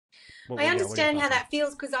I What are your understand how thoughts on that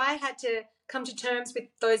feels because I had to come to terms with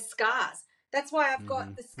those scars. That's why I've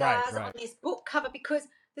got the scars on this book cover, because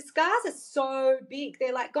the scars are so big.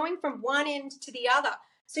 They're like going from one end to the other.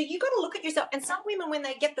 So you got to look at yourself. And some women, when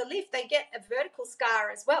they get the lift, they get a vertical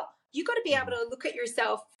scar as well. You got to be able to look at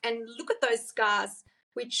yourself and look at those scars,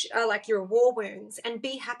 which are like your war wounds, and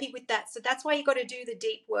be happy with that. So that's why you got to do the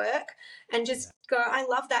deep work and just go, I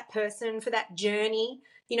love that person for that journey,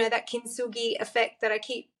 you know, that kintsugi effect that I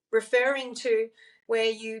keep referring to,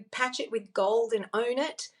 where you patch it with gold and own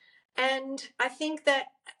it. And I think that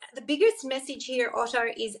the biggest message here, Otto,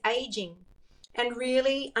 is aging and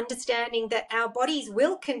really understanding that our bodies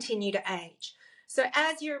will continue to age. So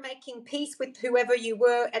as you're making peace with whoever you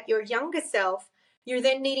were at your younger self, you're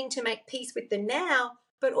then needing to make peace with the now,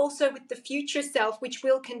 but also with the future self, which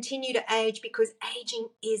will continue to age, because aging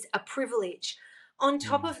is a privilege. On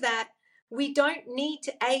top of that, we don't need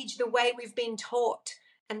to age the way we've been taught.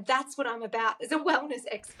 And that's what I'm about as a wellness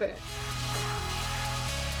expert.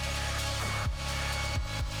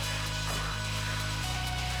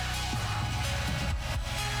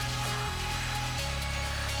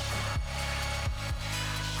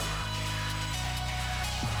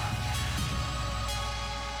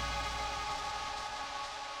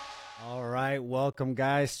 All right, welcome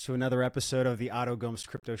guys to another episode of the Otto Gomes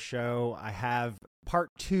Crypto Show. I have part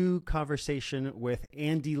 2 conversation with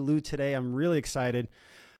Andi Liu today. I'm really excited.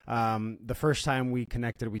 The first time we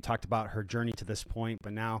connected, we talked about her journey to this point,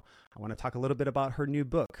 but now I want to talk a little bit about her new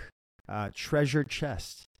book, Treasure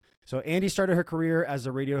Chest. So Andi started her career as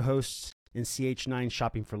a radio host in CH9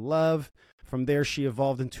 Shopping for Love. From there, she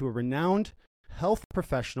evolved into a renowned health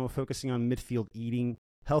professional focusing on midfield eating,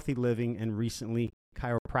 healthy living, and recently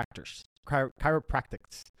chiropractics.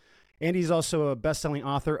 Andi's also a best-selling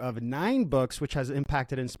author of 9 books, which has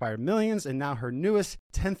impacted and inspired millions. And now her newest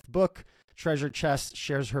 10th book, Treasure Chest,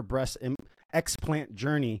 shares her breast explant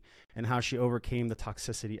journey and how she overcame the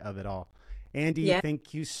toxicity of it all. Andi,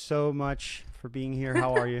 thank you so much for being here.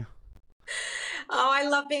 How are you? Oh, I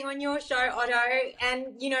love being on your show, Otto.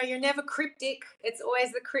 And, you know, you're never cryptic. It's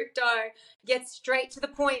always the crypto. Get straight to the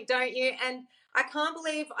point, don't you? And I can't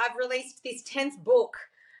believe I've released this 10th book,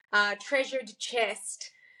 Treasured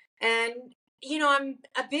Chest. And, you know, I'm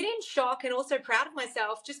a bit in shock and also proud of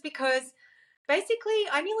myself, just because basically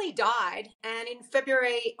I nearly died. And in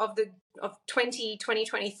February of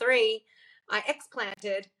 2023, I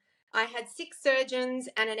explanted. I had 6 surgeons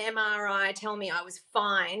and an MRI tell me I was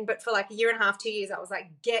fine. But for like a year and a half, 2 years, I was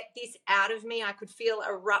like, get this out of me. I could feel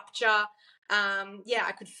a rupture.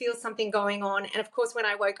 I could feel something going on. And of course, when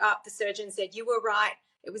I woke up, the surgeon said, you were right.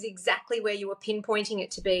 It was exactly where you were pinpointing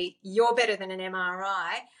it to be. You're better than an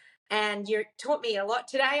MRI. And you taught me a lot.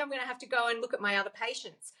 Today, I'm going to have to go and look at my other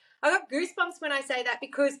patients. I got goosebumps when I say that,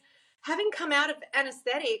 because having come out of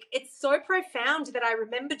anesthetic, it's so profound that I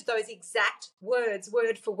remembered those exact words,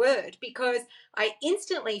 word for word, because I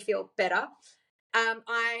instantly feel better.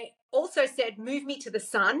 I also said, move me to the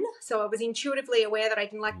sun. So I was intuitively aware that I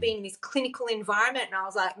didn't like being in this clinical environment. And I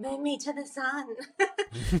was like, move me to the sun.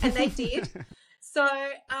 And they did. So,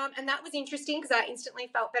 and that was interesting, because I instantly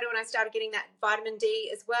felt better when I started getting that vitamin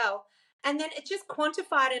D as well. And then it just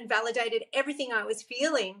quantified and validated everything I was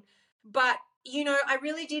feeling. But, you know, I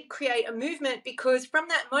really did create a movement, because from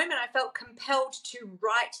that moment I felt compelled to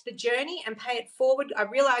write the journey and pay it forward. I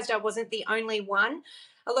realized I wasn't the only one.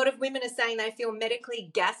 A lot of women are saying they feel medically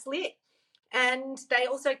gaslit, and they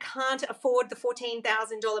also can't afford the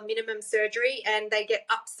 $14,000 minimum surgery, and they get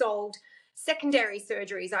upsold secondary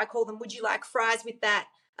surgeries. I call them, would you like fries with that,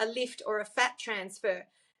 a lift or a fat transfer?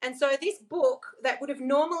 And so this book that would have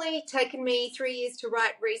normally taken me 3 years to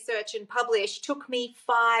write, research and publish took me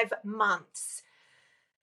 5 months.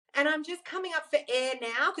 And I'm just coming up for air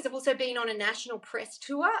now, because I've also been on a national press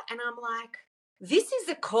tour, and I'm like, this is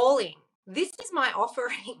a calling. This is my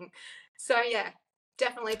offering. So yeah,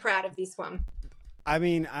 definitely proud of this one. I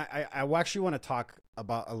mean, I actually want to talk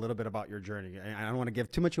about a little bit about your journey. I don't want to give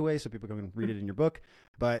too much away so people can read it in your book,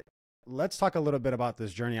 but let's talk a little bit about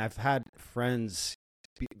this journey. I've had friends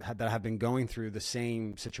that have been going through the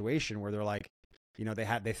same situation where they're like, you know,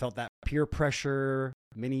 they felt that peer pressure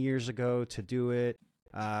many years ago to do it.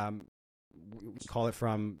 We call it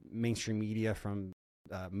from mainstream media, from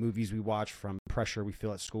movies we watch, from pressure we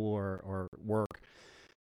feel at school or work.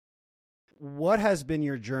 What has been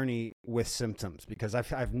your journey with symptoms? Because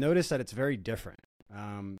I've noticed that it's very different.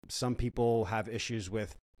 Some people have issues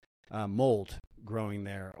with mold growing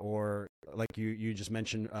there, or like you just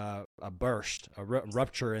mentioned, a burst, a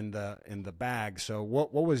rupture in the bag. So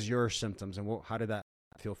what was your symptoms, and how did that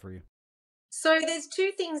feel for you? So there's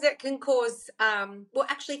two things that can cause, well,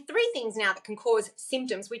 actually three things now that can cause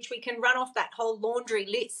symptoms, which we can run off that whole laundry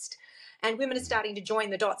list. And women are starting to join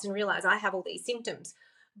the dots and realize I have all these symptoms.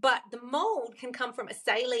 But the mold can come from a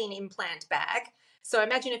saline implant bag. So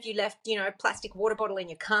imagine if you left, a plastic water bottle in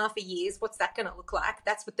your car for years. What's that going to look like?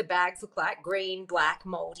 That's what the bags look like: green, black,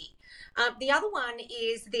 moldy. The other one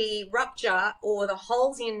is the rupture or the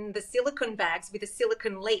holes in the silicone bags with a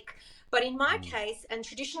silicone leak. But in my case, and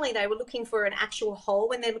traditionally they were looking for an actual hole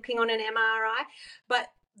when they're looking on an MRI, but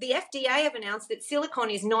the FDA have announced that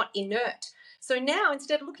silicone is not inert. So now,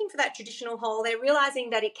 instead of looking for that traditional hole, they're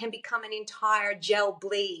realizing that it can become an entire gel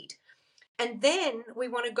bleed. And then we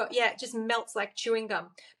want to go, it just melts like chewing gum.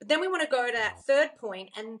 But then we want to go to that third point,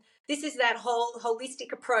 and this is that whole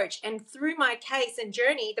holistic approach. And through my case and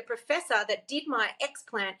journey, the professor that did my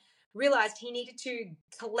explant realized he needed to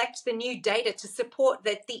collect the new data to support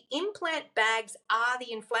that the implant bags are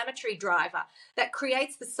the inflammatory driver that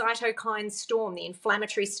creates the cytokine storm, the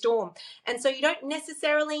inflammatory storm. And so you don't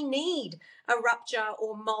necessarily need a rupture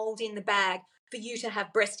or mold in the bag for you to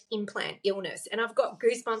have breast implant illness. And I've got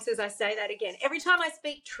goosebumps as I say that again. Every time I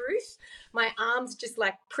speak truth, my arms just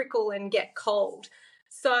like prickle and get cold.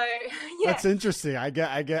 So yeah, that's interesting. I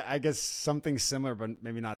guess something similar, but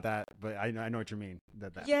maybe not that. But I know what you mean.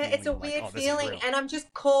 That it's a weird feeling, and I'm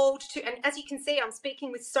just called to. And as you can see, I'm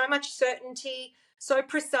speaking with so much certainty, so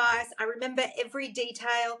precise. I remember every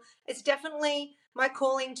detail. It's definitely my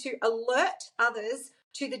calling to alert others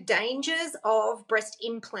to the dangers of breast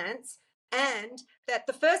implants, and that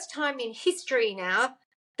the first time in history now,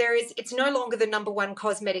 it's no longer the number one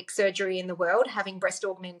cosmetic surgery in the world, having breast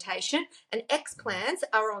augmentation, and explants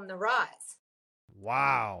are on the rise.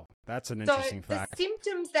 Wow, that's an interesting fact. The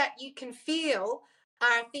symptoms that you can feel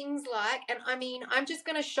are things like, and I mean, I'm just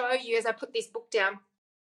going to show you as I put this book down,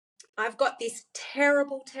 I've got this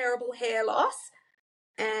terrible, terrible hair loss,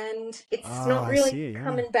 and it's not really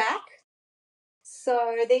coming back.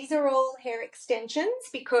 So these are all hair extensions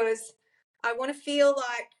because I want to feel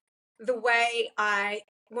like the way I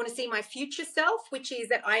want to see my future self, which is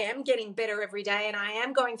that I am getting better every day and I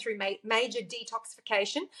am going through major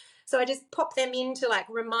detoxification. So I just pop them in to like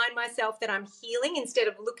remind myself that I'm healing instead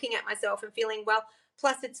of looking at myself and feeling, well,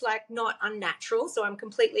 plus it's like not unnatural. So I'm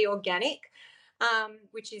completely organic,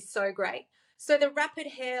 which is so great. So the rapid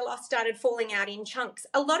hair loss started falling out in chunks.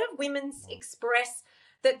 A lot of women express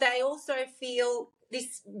that they also feel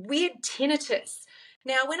this weird tinnitus.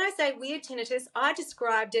 Now, when I say weird tinnitus, I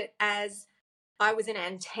described it as I was an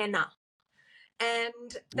antenna.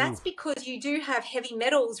 And that's because you do have heavy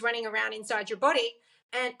metals running around inside your body.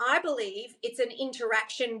 And I believe it's an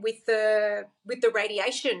interaction with the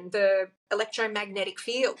radiation, the electromagnetic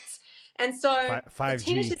fields. And so 5G.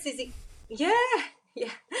 The tinnitus is,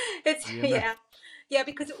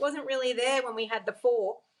 because it wasn't really there when we had the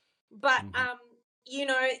 4. But,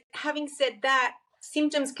 having said that,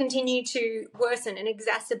 symptoms continue to worsen and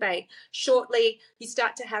exacerbate. Shortly, you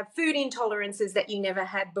start to have food intolerances that you never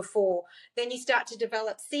had before. Then you start to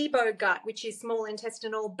develop SIBO gut, which is small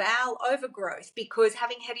intestinal bowel overgrowth, because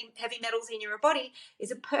having heavy metals in your body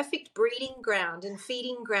is a perfect breeding ground and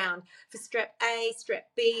feeding ground for strep A, strep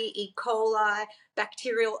B, E. coli,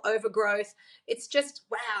 bacterial overgrowth. It's just,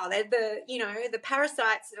 wow, the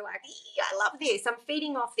parasites are like, I love this, I'm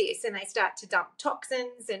feeding off this, and they start to dump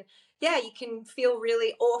toxins, and you can feel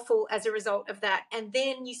really awful as a result of that. And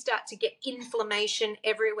then you start to get inflammation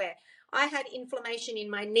everywhere. I had inflammation in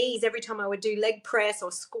my knees every time I would do leg press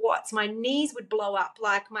or squats. My knees would blow up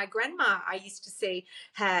like my grandma I used to see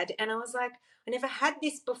had. And I was like, I never had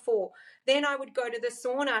this before. Then I would go to the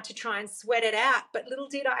sauna to try and sweat it out. But little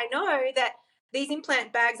did I know that these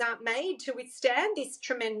implant bags aren't made to withstand this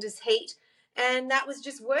tremendous heat. And that was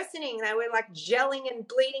just worsening. They were like gelling and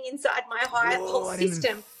bleeding inside my whole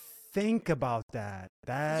system. Think about that.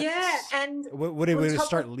 And would it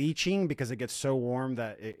start leaching because it gets so warm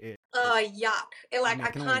that it yuck!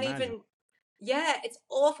 I can't even. Yeah, it's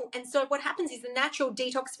awful. And so what happens is the natural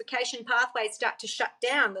detoxification pathways start to shut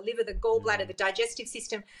down: the liver, the gallbladder, the digestive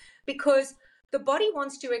system, because the body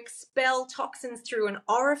wants to expel toxins through an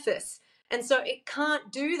orifice, and so it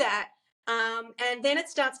can't do that. And then it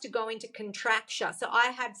starts to go into contracture. So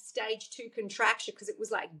I had stage 2 contracture because it was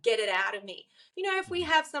like, get it out of me. If we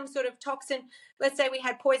have some sort of toxin, let's say we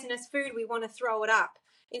had poisonous food, we want to throw it up.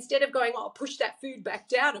 Instead of going, push that food back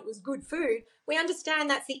down, it was good food, we understand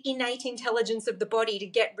that's the innate intelligence of the body to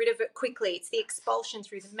get rid of it quickly. It's the expulsion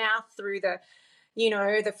through the mouth, through the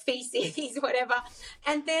the feces, whatever.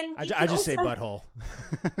 And then I just also, say butthole.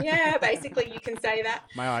 yeah, basically you can say that.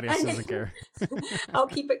 My audience And doesn't care. I'll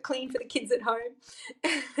keep it clean for the kids at home.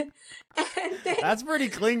 And then, That's pretty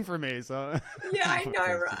clean for me. So yeah, I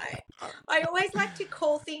know, right? I always like to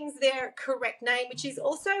call things their correct name, which is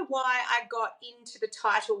also why I got into the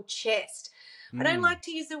title chest. I don't like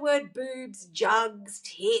to use the word boobs, jugs,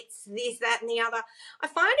 tits, this, that, and the other. I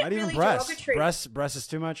find it Not really even breast. derogatory. Breast is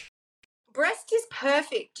too much. Breast is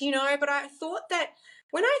perfect, but I thought that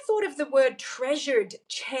when I thought of the word treasured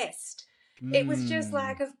chest, it was just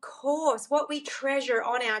like, of course, what we treasure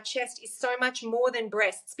on our chest is so much more than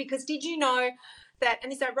breasts. Because did you know that,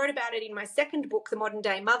 and this I wrote about it in my second book, The Modern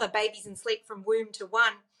Day Mother, Babies and Sleep from Womb to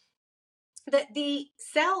One, that the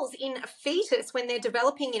cells in a fetus, when they're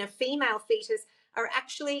developing in a female fetus, are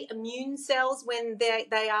actually immune cells when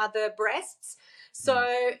they are the breasts.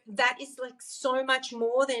 So that is like so much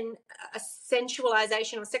more than a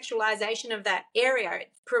sensualization or sexualization of that area.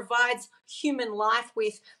 It provides human life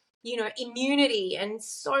with, immunity and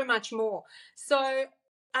so much more. So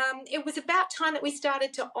it was about time that we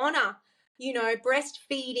started to honor,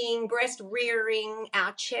 breastfeeding, breast rearing,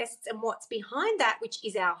 our chests, and what's behind that, which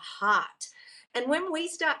is our heart. And when we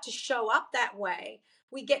start to show up that way,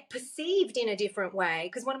 we get perceived in a different way.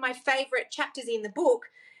 Because one of my favorite chapters in the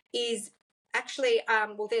book is actually,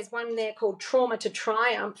 there's one there called Trauma to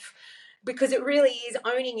Triumph, because it really is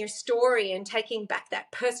owning your story and taking back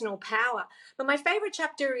that personal power. But my favorite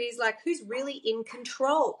chapter is like, who's really in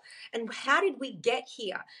control and how did we get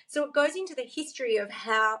here? So it goes into the history of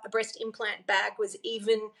how a breast implant bag was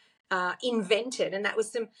even invented, and that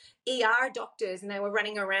was some ER doctors, and they were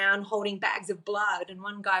running around holding bags of blood, and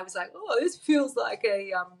one guy was like, "Oh, this feels like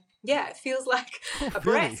a it feels like a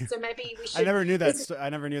breast, really? so maybe we should." I never knew that. I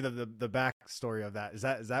never knew the backstory of that. Is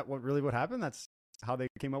that what happened? That's how they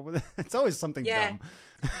came up with it. It's always something dumb.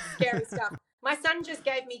 Scary stuff. My son just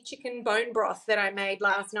gave me chicken bone broth that I made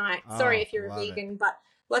last night. Sorry if you're a vegan, but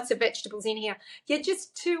lots of vegetables in here. Yeah,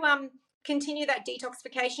 just to continue that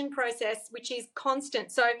detoxification process, which is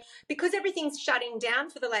constant. So because everything's shutting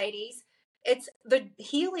down for the ladies, the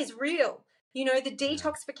heal is real. The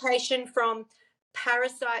detoxification from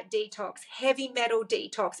parasite detox, heavy metal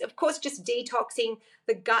detox, of course, just detoxing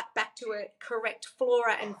the gut back to a correct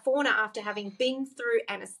flora and fauna after having been through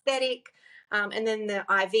anesthetic, and then the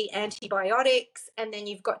IV antibiotics, and then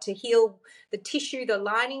you've got to heal the tissue, the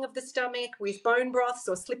lining of the stomach with bone broths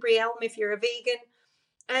or slippery elm if you're a vegan.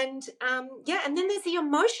 And and then there's the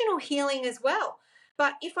emotional healing as well.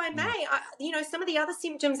 But if I may, some of the other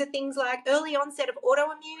symptoms are things like early onset of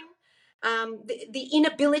autoimmune, the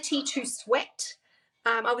inability to sweat.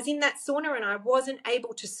 I was in that sauna and I wasn't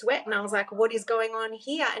able to sweat, and I was like, what is going on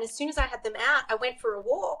here? And as soon as I had them out, I went for a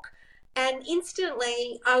walk, and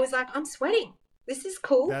instantly I was like, I'm sweating. This is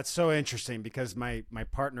cool. That's so interesting because my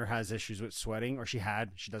partner has issues with sweating, or she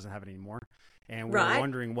doesn't have it anymore. And we were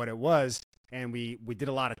wondering what it was. And we did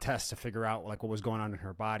a lot of tests to figure out like what was going on in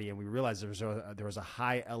her body. And we realized there was a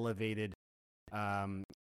high elevated,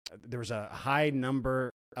 there was a high number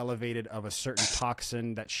elevated of a certain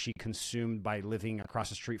toxin that she consumed by living across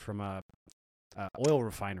the street from a oil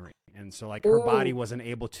refinery. And so like her body wasn't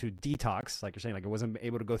able to detox, like you're saying, like it wasn't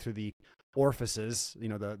able to go through the orifices,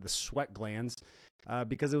 the sweat glands,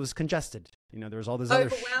 because it was congested. There was all this other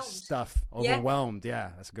stuff. Overwhelmed.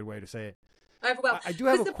 Yeah, that's a good way to say it. Overwhelmed. I do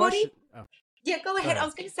have a question. Yeah, go ahead. I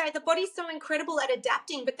was going to say the body's so incredible at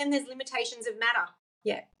adapting, but then there's limitations of matter.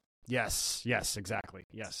 Yeah. Yes, exactly.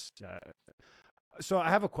 Yes. So I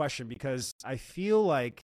have a question because I feel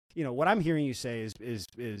like, what I'm hearing you say is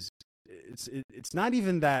it's not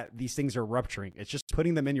even that these things are rupturing. It's just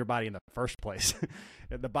putting them in your body in the first place.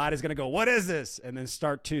 The body's going to go, what is this? And then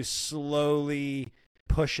start to slowly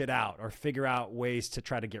push it out or figure out ways to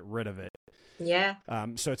try to get rid of it. Yeah.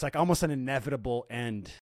 So it's like almost an inevitable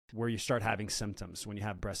end where you start having symptoms when you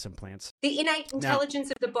have breast implants. The innate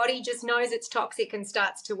intelligence of the body just knows it's toxic and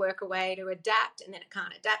starts to work a way to adapt, and then it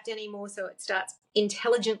can't adapt anymore. So it starts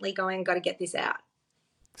intelligently going, got to get this out.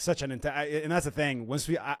 And that's the thing.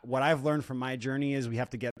 What I've learned from my journey is we have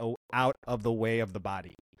to get out of the way of the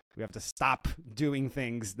body. We have to stop doing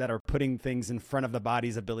things that are putting things in front of the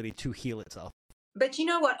body's ability to heal itself. But you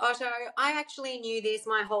know what, Otto? I actually knew this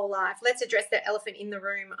my whole life. Let's address the elephant in the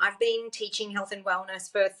room. I've been teaching health and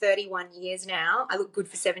wellness for 31 years now. I look good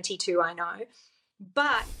for 72, I know.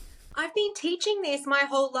 But I've been teaching this my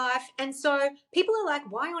whole life. And so people are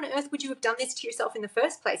like, why on earth would you have done this to yourself in the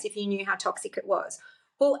first place if you knew how toxic it was?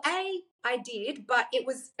 Well, I did, but it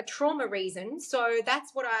was a trauma reason. So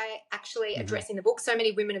that's what I actually address in the book. So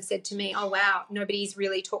many women have said to me, oh, wow, nobody's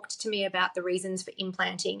really talked to me about the reasons for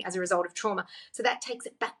implanting as a result of trauma. So that takes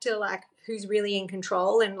it back to like who's really in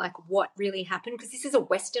control and like what really happened, because this is a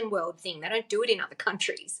Western world thing. They don't do it in other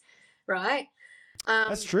countries, right?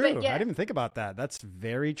 That's true. Yeah. I didn't even think about that. That's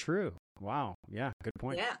very true. Wow. Yeah, good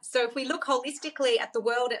point. Yeah. So if we look holistically at the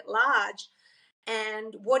world at large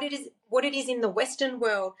and what it is in the Western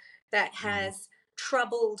world that has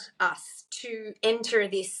troubled us to enter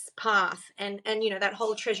this path and that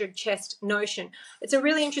whole treasured chest notion, it's a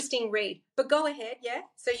really interesting read. But go ahead. Yeah.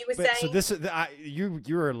 So you were saying. So this is you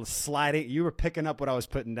were sliding. You were picking up what I was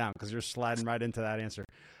putting down because you're sliding right into that answer.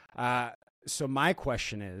 So my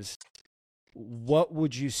question is, what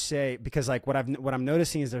would you say? Because like what I'm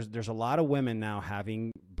noticing is there's a lot of women now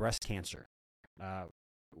having breast cancer,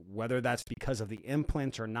 whether that's because of the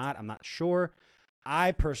implants or not, I'm not sure.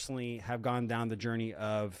 I personally have gone down the journey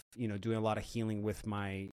of doing a lot of healing with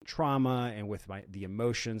my trauma and with the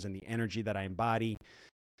emotions and the energy that I embody.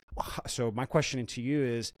 So my question to you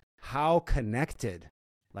is, how connected?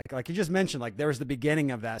 Like you just mentioned, like there was the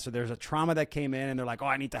beginning of that. So there's a trauma that came in, and they're like, oh,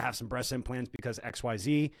 I need to have some breast implants because X, Y,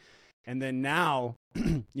 Z. And then now,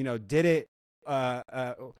 did it,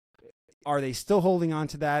 are they still holding on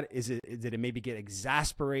to that? Did it maybe get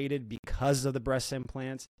exasperated because of the breast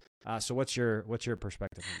implants? So what's your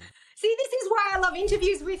perspective on that? See, this is why I love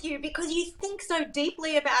interviews with you, because you think so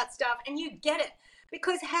deeply about stuff and you get it.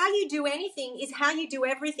 Because how you do anything is how you do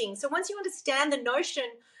everything. So once you understand the notion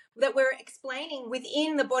that we're explaining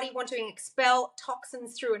within the body wanting to expel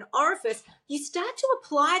toxins through an orifice, you start to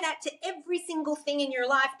apply that to every single thing in your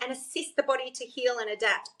life and assist the body to heal and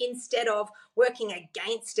adapt instead of working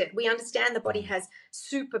against it. We understand the body has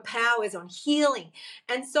superpowers on healing.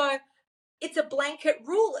 And so it's a blanket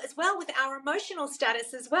rule as well with our emotional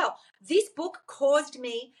status as well. This book caused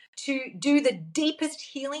me to do the deepest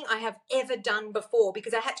healing I have ever done before,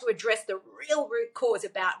 because I had to address the real root cause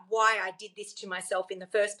about why I did this to myself in the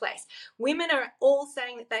first place. Women are all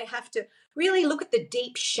saying that they have to really look at the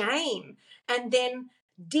deep shame and then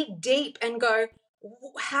dig deep and go,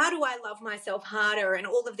 how do I love myself harder, and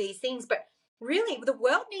all of these things. But really, the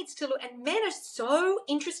world needs to look, and men are so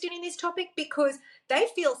interested in this topic because they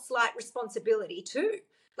feel slight responsibility too.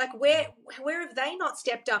 Like where have they not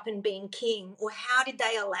stepped up and been king, or how did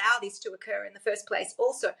they allow this to occur in the first place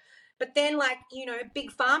also? But then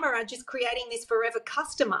big pharma are just creating this forever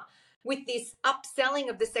customer with this upselling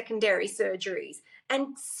of the secondary surgeries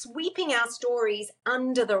and sweeping our stories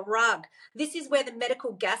under the rug. This is where the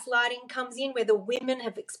medical gaslighting comes in, where the women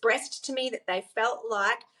have expressed to me that they felt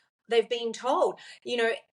like they've been told,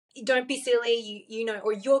 don't be silly,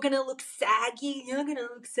 or you're going to look saggy. You're going to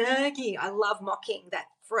look saggy. I love mocking that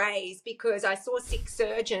phrase because I saw 6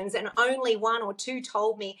 surgeons and only 1 or 2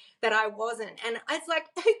 told me that I wasn't. And it's like,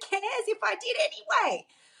 who cares if I did anyway?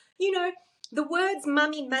 The words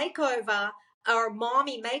mummy makeover or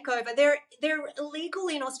mommy makeover, they're illegal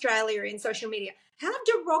in Australia in social media. How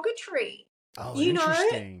derogatory. Oh,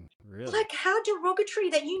 interesting. Really? Like how derogatory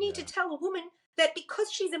that you need to tell a woman that because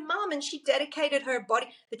she's a mum and she dedicated her body,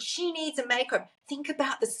 that she needs a makeover. Think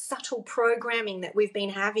about the subtle programming that we've been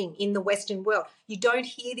having in the Western world. You don't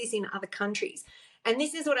hear this in other countries. And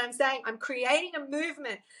this is what I'm saying. I'm creating a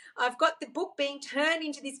movement. I've got the book being turned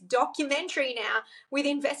into this documentary now, with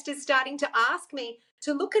investors starting to ask me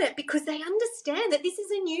to look at it because they understand that this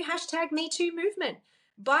is a new #MeToo movement.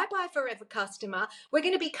 Bye-bye forever customer. We're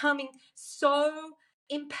going to be becoming so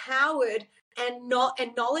empowered and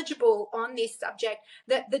knowledgeable on this subject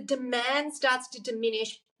that the demand starts to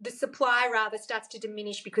diminish, the supply rather starts to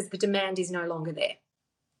diminish because the demand is no longer there.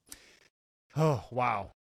 Oh,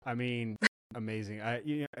 wow. I mean, amazing. I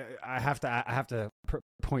have to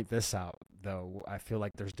point this out though. I feel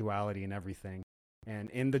like there's duality in everything. And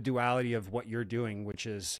in the duality of what you're doing, which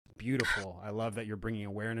is beautiful. I love that you're bringing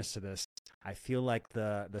awareness to this. I feel like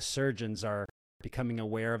the surgeons are becoming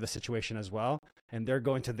aware of the situation as well, and they're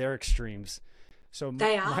going to their extremes. So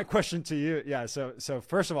my question to you, So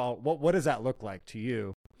first of all, what does that look like to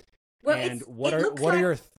you? Well, and what are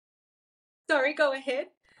your? Sorry, go ahead.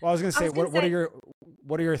 Well, I was going to say,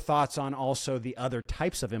 what are your thoughts on also the other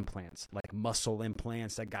types of implants, like muscle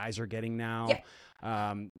implants that guys are getting now?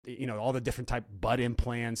 Yeah. All the different type butt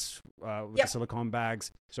implants with the silicone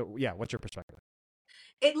bags. So what's your perspective?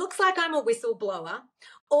 It looks like I'm a whistleblower.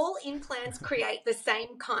 All implants create the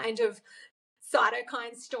same kind of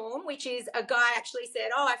cytokine storm, which is a guy actually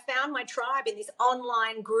said, I found my tribe in this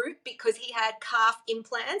online group because he had calf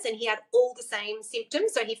implants and he had all the same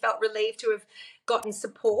symptoms. So he felt relieved to have gotten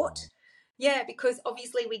support. Yeah, because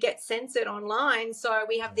obviously we get censored online. So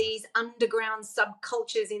we have these underground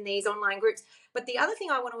subcultures in these online groups. But the other thing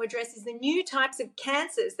I want to address is the new types of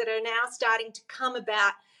cancers that are now starting to come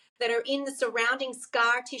about that are in the surrounding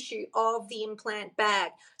scar tissue of the implant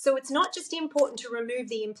bag. So it's not just important to remove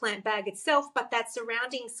the implant bag itself, but that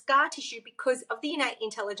surrounding scar tissue, because of the innate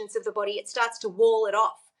intelligence of the body, it starts to wall it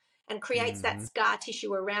off and creates that scar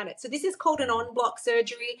tissue around it. So this is called an en-bloc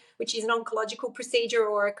surgery, which is an oncological procedure,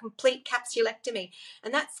 or a complete capsulectomy.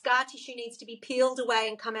 And that scar tissue needs to be peeled away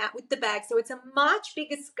and come out with the bag. So it's a much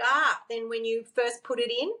bigger scar than when you first put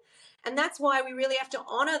it in. And that's why we really have to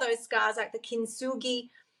honor those scars, like the kintsugi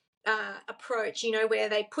approach, where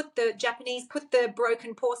the Japanese put the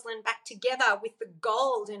broken porcelain back together with the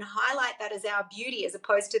gold and highlight that as our beauty, as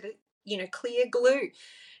opposed to the, clear glue.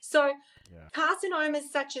 So carcinomas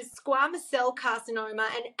such as squamous cell carcinoma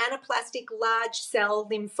and anaplastic large cell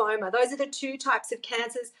lymphoma, those are the two types of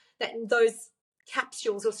cancers that those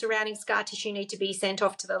capsules or surrounding scar tissue need to be sent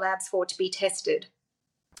off to the labs for to be tested.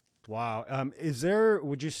 Wow. I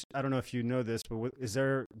don't know if you know this, but is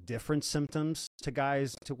there different symptoms to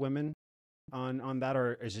guys, to women on that,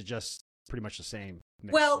 or is it just pretty much the same?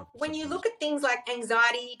 Well, when you look at things like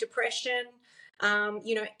anxiety, depression,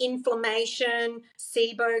 inflammation,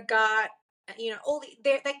 SIBO, gut,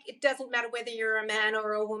 it doesn't matter whether you're a man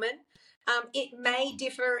or a woman. It may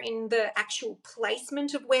differ in the actual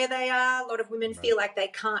placement of where they are. A lot of women feel like they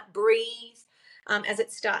can't breathe as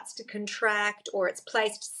it starts to contract, or it's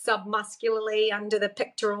placed submuscularly under the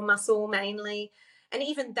pectoral muscle mainly. And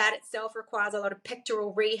even that itself requires a lot of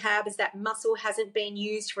pectoral rehab, as that muscle hasn't been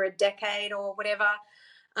used for a decade or whatever.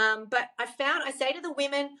 But I say to the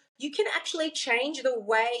women, you can actually change the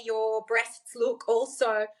way your breasts look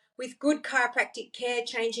also with good chiropractic care,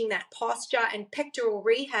 changing that posture and pectoral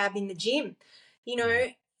rehab in the gym.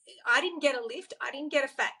 I didn't get a lift, I didn't get a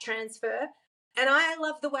fat transfer, and I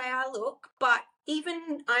love the way I look. But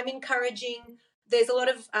even I'm encouraging, there's a lot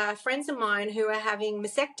of friends of mine who are having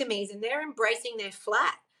mastectomies and they're embracing their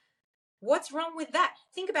flat. What's wrong with that?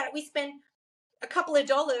 Think about it. We spend a couple of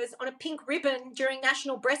dollars on a pink ribbon during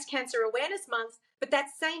National Breast Cancer Awareness Month, but that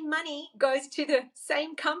same money goes to the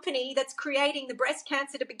same company that's creating the breast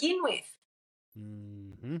cancer to begin with.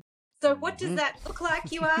 Mm-hmm. So what does that look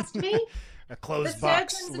like, you asked me? A closed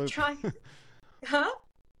box loop. Huh?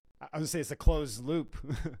 I was going to say it's a closed loop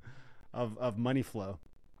of money flow.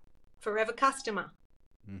 Forever customer.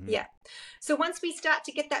 Yeah. So once we start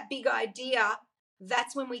to get that big idea,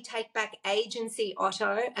 that's when we take back agency,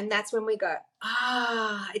 Otto, and that's when we go,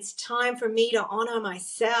 it's time for me to honor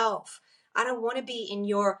myself. I don't want to be in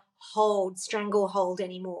your stranglehold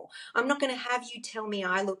anymore. I'm not going to have you tell me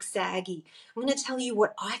I look saggy. I'm going to tell you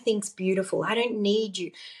what I think's beautiful. I don't need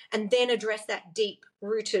you. And then address that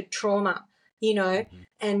deep-rooted trauma,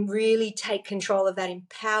 and really take control of that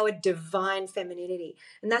empowered divine femininity.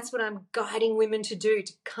 And that's what I'm guiding women to do,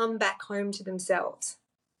 to come back home to themselves.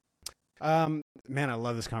 Man, I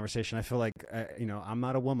love this conversation. I feel like, I'm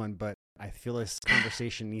not a woman, but I feel this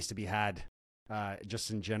conversation needs to be had,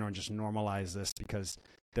 just in general, and just normalize this, because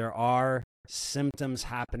there are symptoms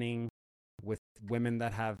happening with women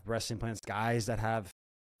that have breast implants, guys that have,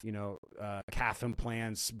 calf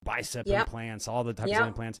implants, bicep implants, all the types of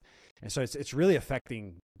implants. And so it's really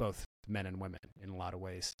affecting both men and women in a lot of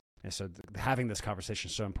ways. And so having this conversation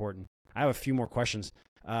is so important. I have a few more questions.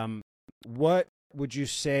 What would you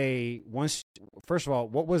say first of all,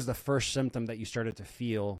 what was the first symptom that you started to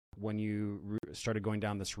feel when you started going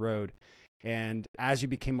down this road? And as you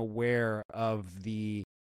became aware of the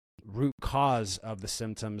root cause of the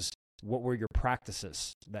symptoms, what were your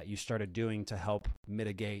practices that you started doing to help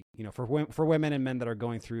mitigate, for women and men that are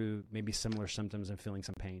going through maybe similar symptoms and feeling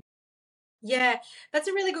some pain? Yeah, that's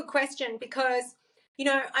a really good question, because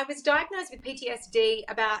I was diagnosed with PTSD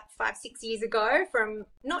about 5-6 years ago, from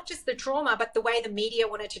not just the trauma, but the way the media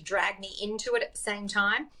wanted to drag me into it at the same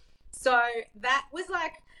time. So that was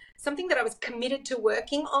like something that I was committed to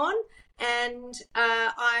working on. And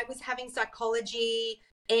I was having psychology,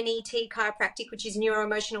 NET chiropractic, which is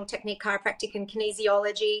neuro-emotional technique chiropractic, and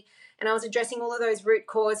kinesiology. And I was addressing all of those root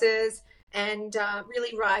causes and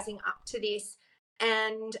really rising up to this.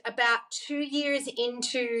 And about 2 years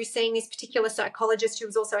into seeing this particular psychologist, who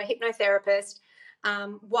was also a hypnotherapist,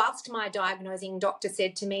 whilst my diagnosing doctor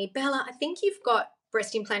said to me, Bella, I think you've got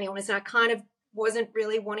breast implant illness. And I kind of wasn't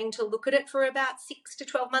really wanting to look at it for about 6 to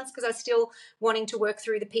 12 months, because I was still wanting to work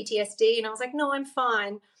through the PTSD. And I was like, no, I'm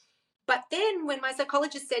fine. But then when my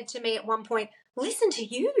psychologist said to me at one point, listen to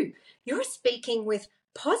you, you're speaking with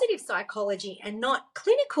positive psychology and not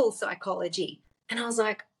clinical psychology. And I was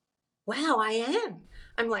like, wow, I am.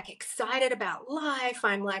 I'm like excited about life.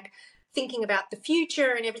 I'm like thinking about the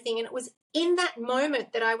future and everything. And it was in that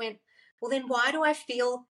moment that I went, well, then why do I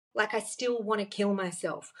feel like I still want to kill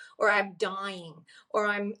myself, or I'm dying, or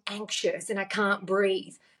I'm anxious and I can't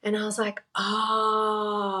breathe? And I was like,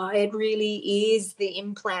 it really is the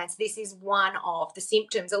implants. This is one of the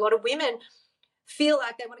symptoms. A lot of women feel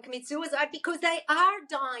like they want to commit suicide because they are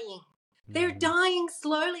dying. They're dying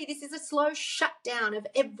slowly. This is a slow shutdown of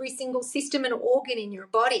every single system and organ in your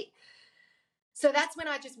body. So that's when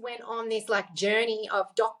I just went on this like journey of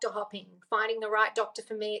doctor hopping, finding the right doctor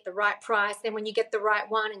for me at the right price. Then when you get the right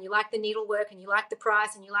one and you like the needlework and you like the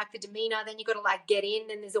price and you like the demeanor, then you got to like get in,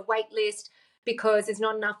 and there's a wait list because there's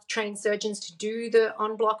not enough trained surgeons to do the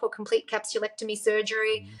on-block or complete capsulectomy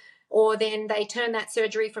surgery. Or then they turn that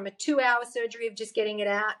surgery from a 2-hour surgery of just getting it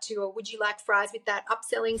out to a would you like fries with that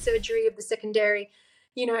upselling surgery of the secondary,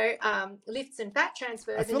 lifts and fat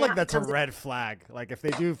transfers. I feel like that's a red flag. Like if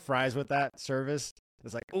they do fries with that service,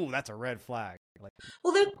 it's like, oh, that's a red flag. Like,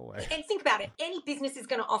 and think about it. Any business is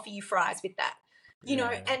going to offer you fries with that,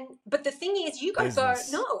 but the thing is, you got to go,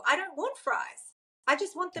 no, I don't want fries. I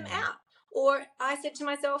just want them out. Or I said to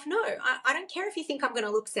myself, no, I don't care if you think I'm going to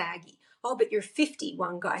look saggy. Oh, but you're 50,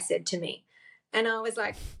 one guy said to me. And I was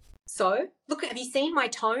like, so? Look, have you seen my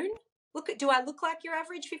tone? Do I look like your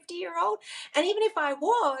average 50-year-old? And even if I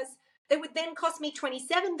was, it would then cost me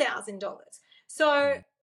 $27,000. So,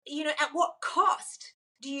 at what cost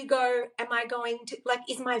do you go, am I going to,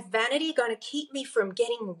 is my vanity going to keep me from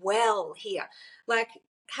getting well here?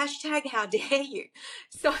 Hashtag how dare you?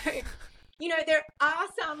 So, there are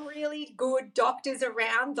some really good doctors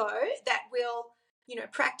around, though, that will,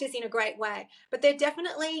 practice in a great way. But they're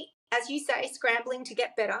definitely, as you say, scrambling to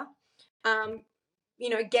get better,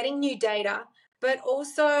 getting new data, but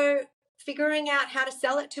also figuring out how to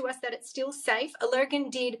sell it to us that it's still safe. Allergan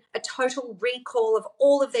did a total recall of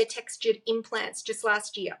all of their textured implants just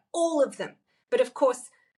last year, all of them. But, of course,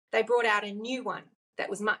 they brought out a new one that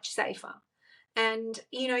was much safer. And,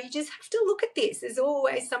 you just have to look at this. There's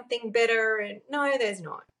always something better. And no, there's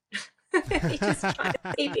not. You're just trying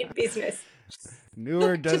to keep in business.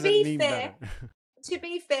 Newer doesn't mean better. To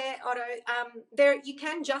be fair, Otto, you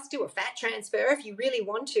can just do a fat transfer if you really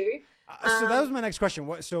want to. So that was my next question.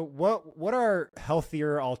 What are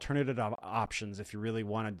healthier alternative options if you really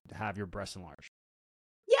want to have your breasts enlarged?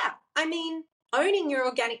 Yeah, I mean, owning your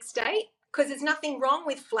organic state, because there's nothing wrong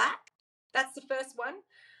with flat. That's the first one.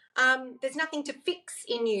 There's nothing to fix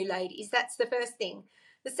in you, ladies. That's the first thing.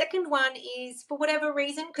 The second one is, for whatever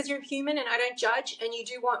reason, because you're human and I don't judge, and you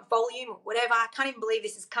do want volume or whatever. I can't even believe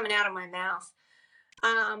this is coming out of my mouth.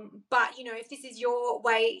 But, if this is your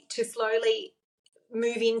way to slowly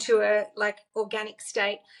move into a organic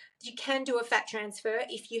state, you can do a fat transfer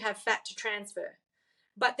if you have fat to transfer.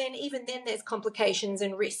 But then even then there's complications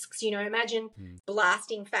and risks. Imagine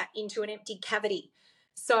blasting fat into an empty cavity.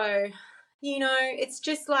 So, it's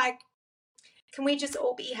just can we just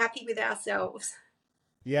all be happy with ourselves?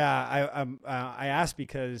 Yeah, I asked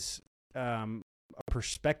because a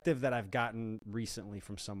perspective that I've gotten recently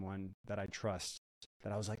from someone that I trust,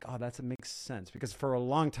 that I was like, oh, that makes sense. Because for a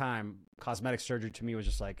long time, cosmetic surgery to me was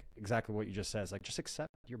just exactly what you just said. It's just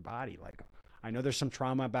accept your body. I know there's some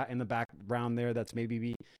trauma in the background there that's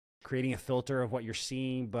maybe creating a filter of what you're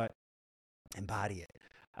seeing, but embody it.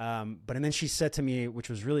 And then she said to me, which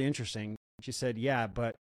was really interesting, she said, yeah,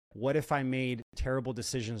 but what if I made terrible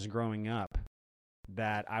decisions growing up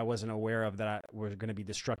that I wasn't aware of, that were going to be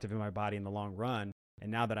destructive in my body in the long run? And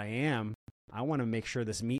now that I am, I want to make sure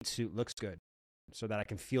this meat suit looks good so that I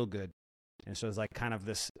can feel good. And so it's kind of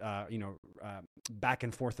this, back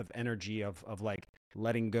and forth of energy of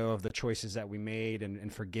letting go of the choices that we made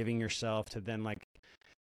and forgiving yourself to then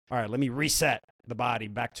all right, let me reset the body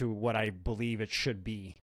back to what I believe it should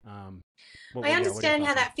be. I understand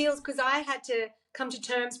how that feels, because I had to come to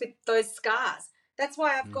terms with those scars. That's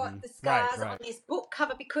why I've got the scars on this book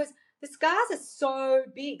cover, because the scars are so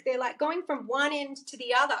big. They're going from one end to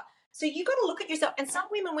the other. So you got to look at yourself. And some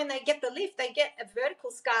women, when they get the lift, they get a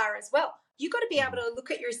vertical scar as well. You got to be able to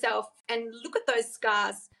look at yourself and look at those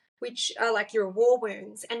scars, which are your war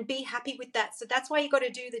wounds, and be happy with that. So that's why you got to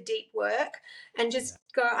do the deep work and just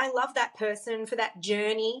go, I love that person for that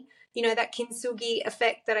journey, that kintsugi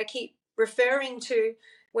effect that I keep referring to,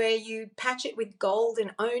 where you patch it with gold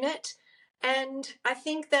and own it. And I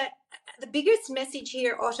think that the biggest message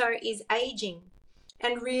here, Otto, is aging,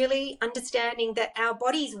 and really understanding that our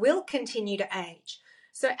bodies will continue to age.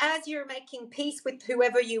 So as you're making peace with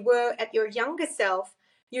whoever you were at your younger self,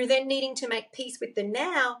 you're then needing to make peace with the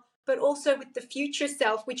now, but also with the future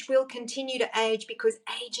self, which will continue to age, because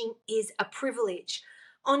aging is a privilege.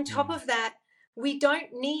 On top of that, we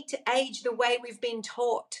don't need to age the way we've been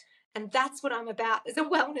taught. And that's what I'm about as a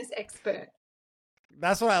wellness expert.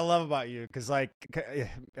 That's what I love about you, because like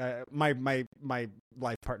my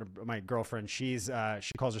life partner, my girlfriend, she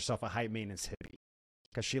calls herself a high maintenance hippie,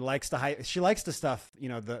 because she likes the stuff,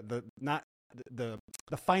 the not the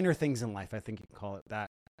finer things in life, I think you can call it that,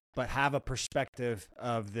 but have a perspective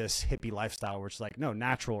of this hippie lifestyle where it's like, no,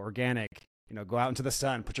 natural, organic, go out into the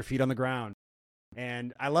sun, put your feet on the ground.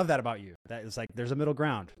 And I love that about you. That is like, there's a middle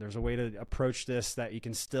ground. There's a way to approach this that you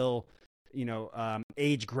can still,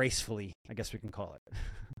 age gracefully, I guess we can call it.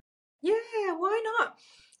 Yeah, why not?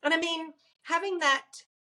 And I mean, having that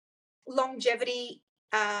longevity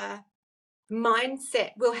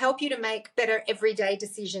mindset will help you to make better everyday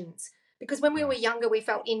decisions. Because when we were younger, we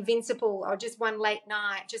felt invincible. Oh, just one late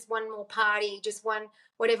night, just one more party, just one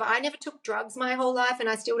whatever. I never took drugs my whole life, and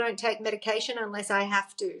I still don't take medication unless I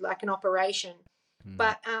have to, like an operation.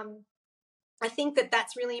 But I think that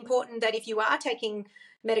that's really important, that if you are taking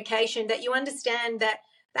medication, that you understand that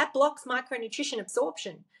that blocks micronutrition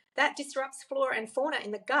absorption. That disrupts flora and fauna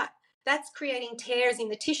in the gut. That's creating tears in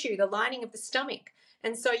the tissue, the lining of the stomach.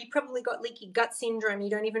 And so you probably got leaky gut syndrome,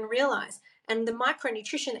 you don't even realize. And the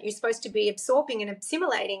micronutrition that you're supposed to be absorbing and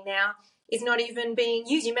assimilating now is not even being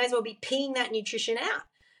used. You may as well be peeing that nutrition out.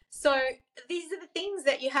 So these are the things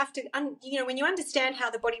that you have to, when you understand how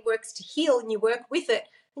the body works to heal and you work with it,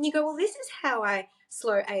 then you go, well, this is how I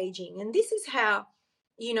slow aging, and this is how,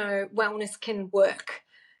 wellness can work.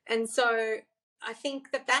 And so I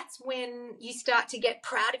think that that's when you start to get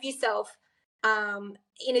proud of yourself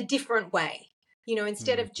in a different way,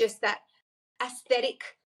 instead of just that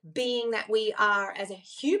aesthetic being that we are as a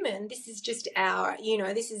human. This is just our,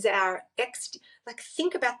 this is our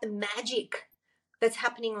think about the magic that's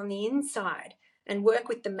happening on the inside and work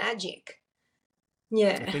with the magic.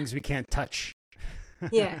 Yeah. The things we can't touch.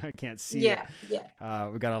 Yeah. I can't see it. Yeah.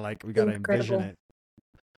 We gotta envision it.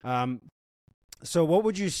 So what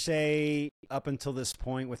would you say up until this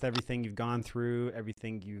point, with everything you've gone through,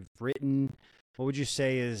 everything you've written, what would you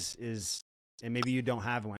say is, and maybe you don't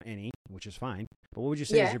have any, which is fine, but what would you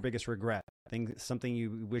say is your biggest regret? Something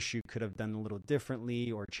you wish you could have done a little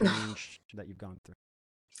differently or changed that you've gone through?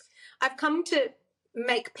 I've come to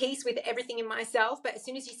make peace with everything in myself, but as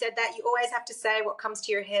soon as you said that, you always have to say what comes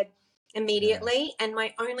to your head immediately. Yeah. And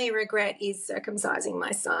my only regret is circumcising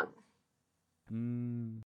my son.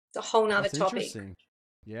 It's a whole nother topic.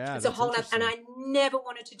 Yeah, it's a whole nother, and I never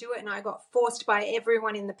wanted to do it, and I got forced by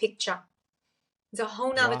everyone in the picture. It's a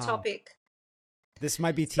whole nother topic. This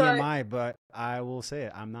might be TMI, but I will say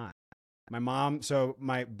it. I'm not. My mom. So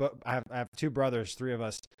I have two brothers, three of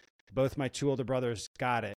us. Both my two older brothers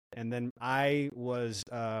got it, and then I was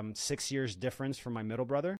 6 years difference from my middle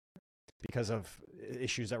brother because of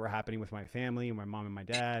issues that were happening with my family, my mom and my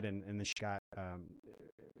dad, and then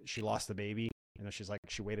she lost the baby.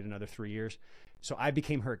 She waited another 3 years. So I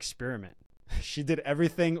became her experiment. She did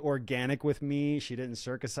everything organic with me. She didn't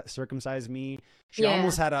circumcise me. She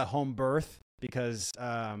almost had a home birth because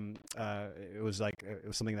it was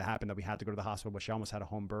something that happened that we had to go to the hospital, but she almost had a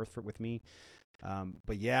home birth with me.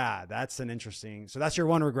 But yeah, that's an interesting, so that's your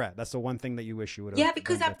one regret. That's the one thing that you wish you would have. Yeah,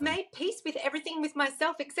 because I've made peace with everything with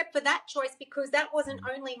myself except for that choice, because that wasn't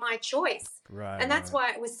only my choice. Right. And that's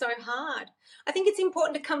why it was so hard. I think it's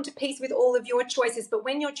important to come to peace with all of your choices, but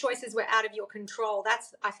when your choices were out of your control,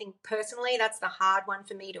 I think personally, that's the hard one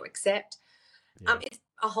for me to accept. Yeah. It's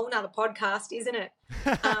a whole nother podcast, isn't it?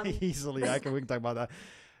 Easily. We can talk about that.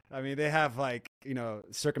 I mean, they have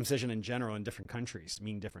circumcision in general in different countries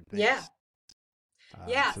mean different things.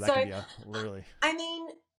 Yeah. So literally. I mean,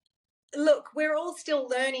 look, we're all still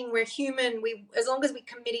learning. We're human. As long as we're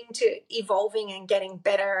committing to evolving and getting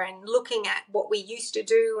better and looking at what we used to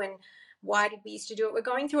do and why did we used to do it. We're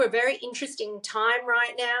going through a very interesting time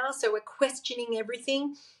right now. So we're questioning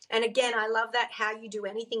everything. And again, I love that how you do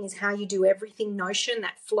anything is how you do everything notion,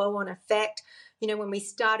 that flow on effect. When we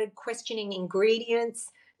started questioning ingredients,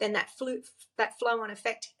 then that flow on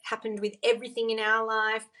effect happened with everything in our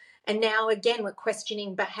life. And now, again, we're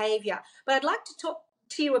questioning behavior. But I'd like to talk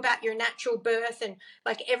to you about your natural birth and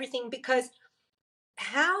everything, because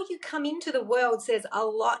how you come into the world says a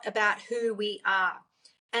lot about who we are.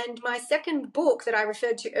 And my second book that I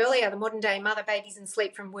referred to earlier, The Modern Day Mother, Babies and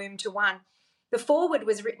Sleep from Womb to One, the foreword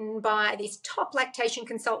was written by this top lactation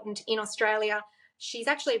consultant in Australia. She's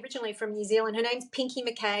actually originally from New Zealand. Her name's Pinky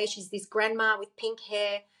McKay. She's this grandma with pink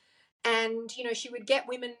hair. And, she would get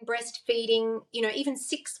women breastfeeding, even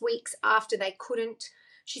 6 weeks after they couldn't.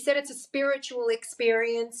 She said it's a spiritual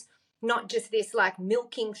experience, not just this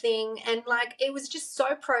milking thing. And it was just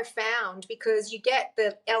so profound, because you get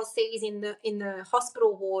the LCs in the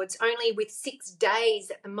hospital wards only with 6 days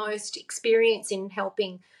at the most experience in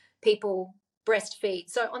helping people breastfeed.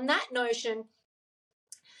 So on that notion,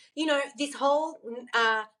 you know, this whole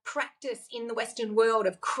practice in the Western world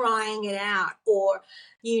of crying it out, or,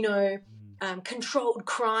 you know, controlled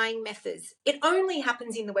crying methods, it only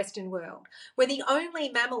happens in the Western world. We're the only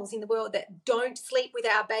mammals in the world that don't sleep with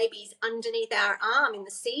our babies underneath our arm in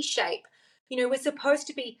the C shape. You know, we're supposed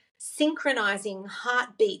to be synchronizing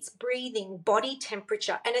heartbeats, breathing, body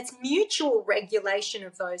temperature, and it's mutual regulation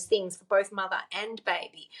of those things for both mother and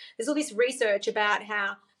baby. There's all this research about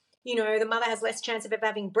how, you know, the mother has less chance of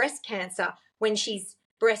having breast cancer when she's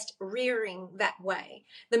breast rearing that way.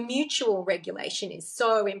 The mutual regulation is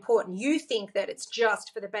so important. You think that it's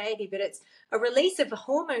just for the baby, but it's a release of a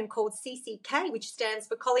hormone called CCK, which stands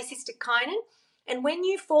for cholecystectonin. And when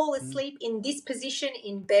you fall asleep in this position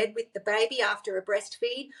in bed with the baby after a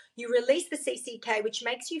breastfeed, you release the CCK, which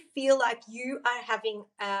makes you feel like you are having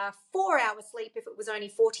a 4-hour sleep if it was only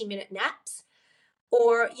 40-minute naps.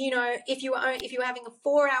 Or, you know, if you were having a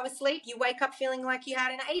 4-hour sleep, you wake up feeling like you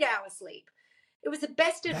had an 8-hour sleep. It was the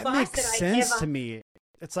best advice that I ever. That makes sense to me.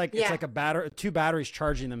 It's like it's like two batteries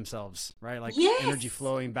charging themselves, right? Like energy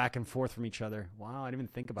flowing back and forth from each other. Wow, I didn't even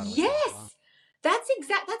think about it. Yes, wow.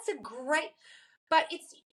 That's a great, but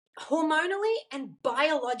it's hormonally and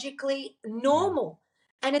biologically normal,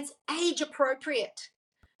 and it's age appropriate.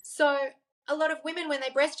 So a lot of women, when they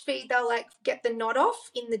breastfeed, they'll like get the nod off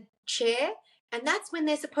in the chair. And that's when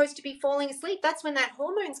they're supposed to be falling asleep. That's when that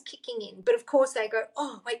hormone's kicking in. But of course they go,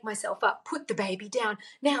 oh, wake myself up, put the baby down.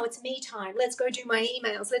 Now it's me time. Let's go do my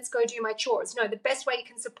emails. Let's go do my chores. No, the best way you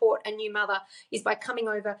can support a new mother is by coming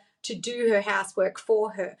over to do her housework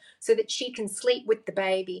for her so that she can sleep with the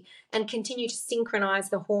baby and continue to synchronize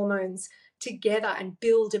the hormones together and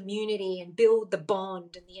build immunity and build the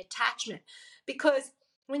bond and the attachment. Because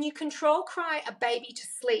when you control cry a baby to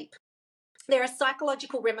sleep, there are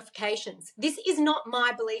psychological ramifications. This is not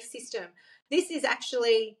my belief system. This is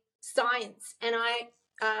actually science. And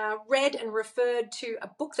I read and referred to a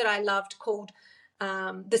book that I loved called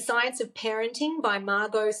The Science of Parenting by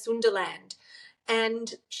Margot Sunderland.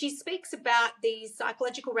 And she speaks about these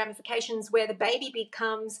psychological ramifications where the baby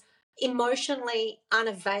becomes emotionally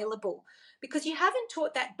unavailable because you haven't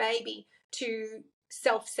taught that baby to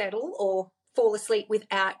self-settle or fall asleep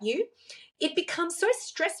without you. It becomes so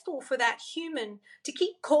stressful for that human to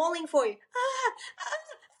keep calling for you.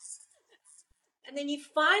 And then you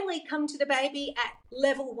finally come to the baby at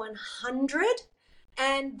level 100,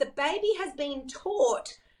 and the baby has been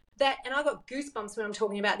taught that, and I got goosebumps when I'm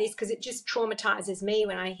talking about this because it just traumatizes me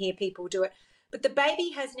when I hear people do it. But the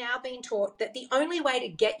baby has now been taught that the only way to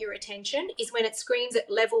get your attention is when it screams at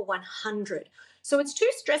level 100. So it's too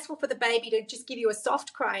stressful for the baby to just give you a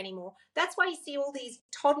soft cry anymore. That's why you see all these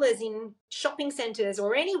toddlers in shopping centers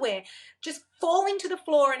or anywhere just falling to the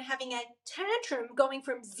floor and having a tantrum going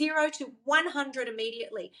from 0 to 100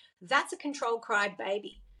 immediately. That's a controlled cry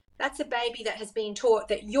baby. That's a baby that has been taught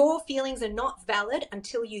that your feelings are not valid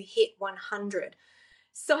until you hit 100.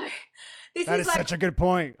 So that is such a good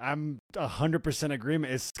point. I'm 100%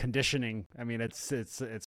 agreement. It's conditioning. I mean, it's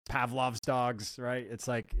Pavlov's dogs, right? It's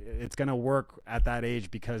like it's going to work at that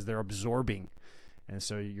age because they're absorbing. And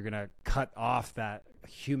so you're going to cut off that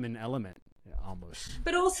human element almost.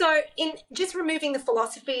 But also in just removing the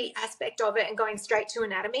philosophy aspect of it and going straight to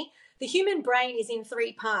anatomy, the human brain is in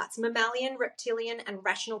 3 parts: mammalian, reptilian, and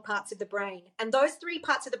rational parts of the brain. And those 3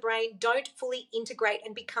 parts of the brain don't fully integrate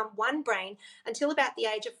and become one brain until about the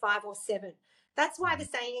age of 5 or 7. That's why the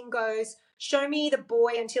saying goes, show me the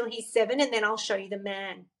boy until he's 7 and then I'll show you the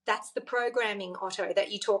man. That's the programming, Otto,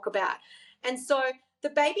 that you talk about. And so the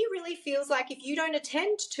baby really feels like if you don't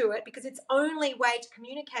attend to it, because its only way to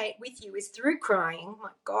communicate with you is through crying, my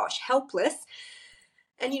gosh, helpless.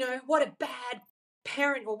 And, you know, what a bad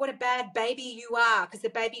parent or what a bad baby you are, because the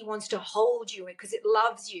baby wants to hold you because it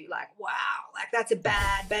loves you. Like, wow, like that's a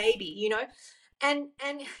bad baby, you know. And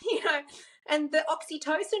you know, and the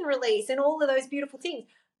oxytocin release and all of those beautiful things.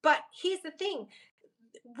 But here's the thing.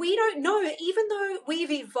 We don't know, even though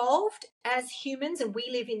we've evolved as humans and we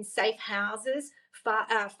live in safe houses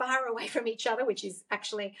far away from each other, which is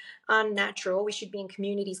actually unnatural. We should be in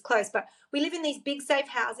communities close, but we live in these big safe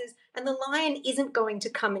houses and the lion isn't going to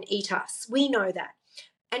come and eat us. We know that.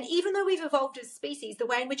 And even though we've evolved as species, the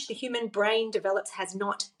way in which the human brain develops has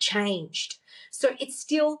not changed. So it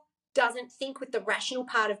still doesn't think with the rational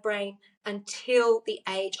part of brain until the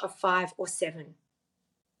age of 5 or 7.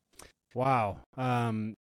 Wow.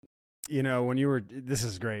 You know, when you were, this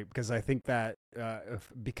is great because I think that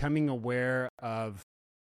becoming aware of,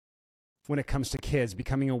 when it comes to kids,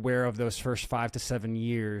 becoming aware of those first 5 to 7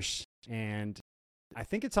 years. And I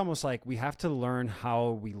think it's almost like we have to learn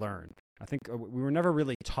how we learn, I think we were never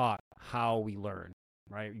really taught how we learn,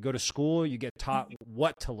 right? You go to school, you get taught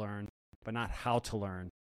what to learn, but not how to learn.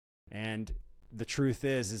 And the truth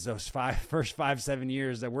is those first 5-7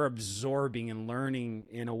 years that we're absorbing and learning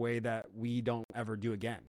in a way that we don't ever do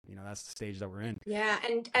again. That's the stage that we're in. Yeah.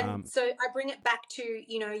 And so I bring it back to,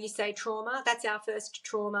 you say trauma, that's our first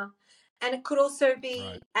trauma. And it could also be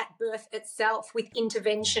Right. at birth itself with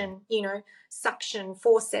intervention, suction,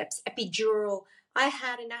 forceps, epidural. I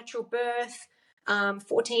had a natural birth,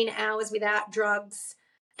 14 hours without drugs.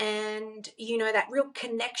 And, that real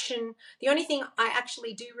connection. The only thing I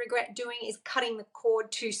actually do regret doing is cutting the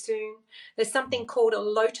cord too soon. There's something called a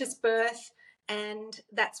lotus birth, and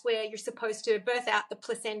that's where you're supposed to birth out the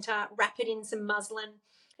placenta, wrap it in some muslin,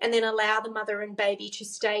 and then allow the mother and baby to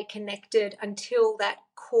stay connected until that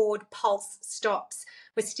cord pulse stops.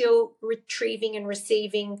 We're still retrieving and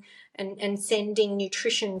receiving and sending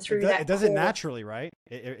nutrition through that. It does it naturally, right?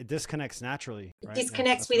 It disconnects naturally. Right? It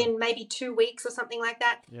disconnects within maybe 2 weeks or something like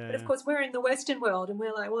that. Yeah, but of course, we're in the Western world, and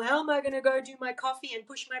we're like, well, how am I going to go do my coffee and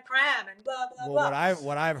push my pram and blah blah blah?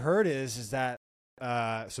 What I've heard is that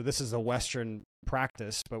so this is a Western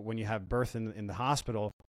practice, but when you have birth in the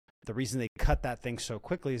hospital, the reason they cut that thing so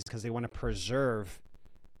quickly is because they want to preserve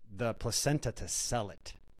the placenta to sell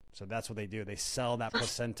it. So that's what they do. They sell that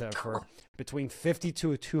placenta for between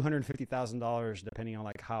 $50,000 to $250,000, depending on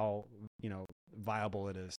like how viable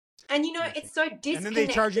it is. And it's so disconnected. And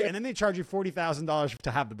then they charge you $40,000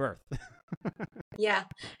 to have the birth. Yeah,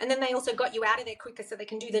 and then they also got you out of there quicker so they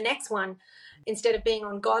can do the next one instead of being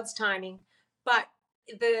on God's timing. But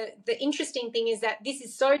the interesting thing is that this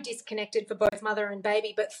is so disconnected for both mother and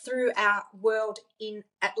baby, but through our world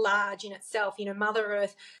at large in itself, Mother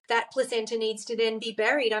Earth, that placenta needs to then be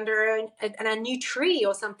buried under a new tree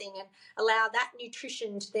or something and allow that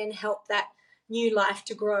nutrition to then help that new life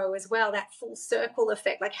to grow as well, that full circle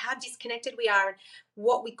effect, like how disconnected we are and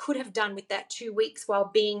what we could have done with that 2 weeks while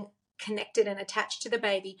being connected and attached to the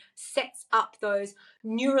baby sets up those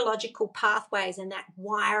neurological pathways and that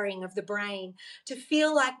wiring of the brain to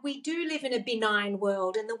feel like we do live in a benign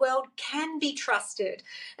world and the world can be trusted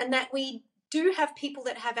and that we do have people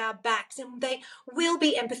that have our backs and they will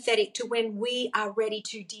be empathetic to when we are ready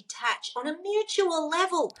to detach on a mutual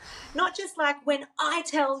level. Not just like when I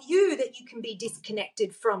tell you that you can be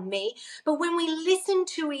disconnected from me, but when we listen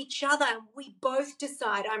to each other and we both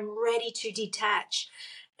decide I'm ready to detach.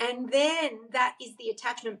 And then that is the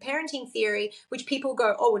attachment parenting theory, which people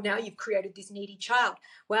go, oh, well, now you've created this needy child.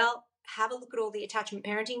 Well, have a look at all the attachment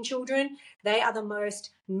parenting children. They are the most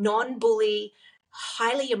non-bully,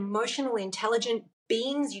 highly emotional, intelligent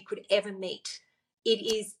beings you could ever meet. It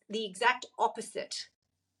is the exact opposite.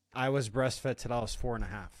 I was breastfed till I was 4.5.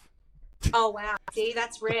 Oh, wow. See,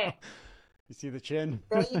 that's rare. You see the chin?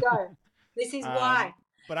 There you go. This is why.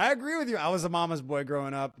 But I agree with you. I was a mama's boy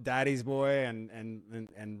growing up, daddy's boy,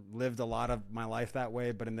 and lived a lot of my life that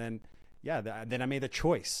way. But then I made a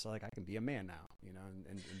choice. Like I can be a man now,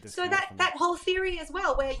 And so that whole theory as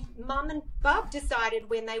well, where mum and bub decided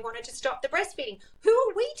when they wanted to stop the breastfeeding. Who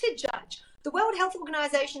are we to judge? The World Health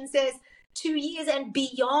Organization says 2 years and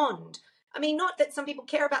beyond. I mean, not that some people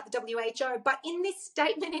care about the WHO, but in this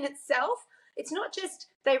statement in itself, it's not just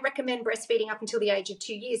they recommend breastfeeding up until the age of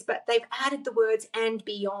 2 years, but they've added the words and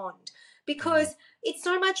beyond because it's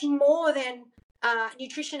so much more than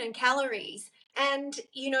nutrition and calories and,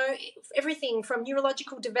 everything from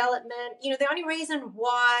neurological development. The only reason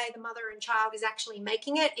why the mother and child is actually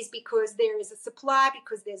making it is because there is a supply,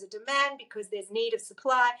 because there's a demand, because there's need of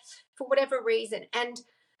supply for whatever reason. And,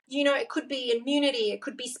 it could be immunity, it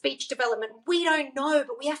could be speech development. We don't know,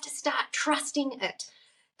 but we have to start trusting it.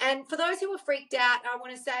 And for those who are freaked out, I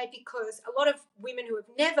want to say, because a lot of women who have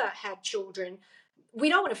never had children, we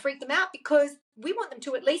don't want to freak them out because we want them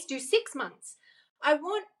to at least do 6 months. I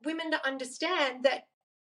want women to understand that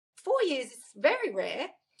 4 years is very rare,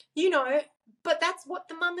 but that's what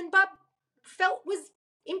the mum and bub felt was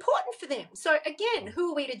important for them. So again,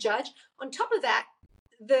 who are we to judge? On top of that,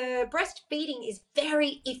 the breastfeeding is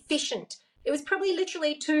very efficient. It was probably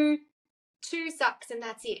literally two sucks and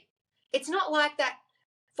that's it. It's not like that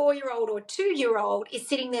 4-year-old or 2-year-old is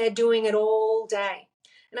sitting there doing it all day.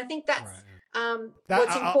 And I think that's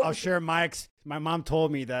what's important. I'll share my mom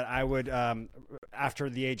told me that I would, after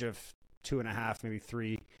the age of 2.5, maybe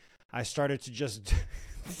 3, I started to just,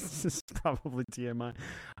 this is probably TMI.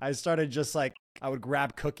 I started just like, I would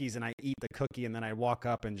grab cookies and I eat the cookie and then I walk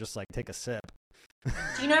up and just like take a sip.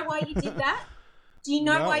 Do you know why you did that? Do you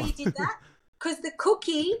know why you did that? Because the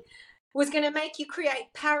cookie was going to make you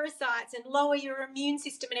create parasites and lower your immune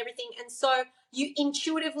system and everything. And so you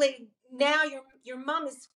intuitively, now your mum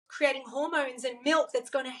is creating hormones and milk that's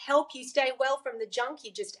going to help you stay well from the junk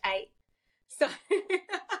you just ate. So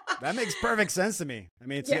that makes perfect sense to me. I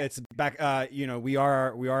mean, it's back. We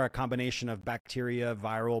are a combination of bacteria,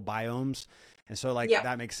 viral biomes, and so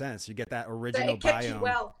that makes sense. You get that original it kept biome. You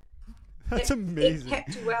well. That's amazing. It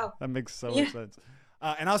kept you well. That makes so much sense.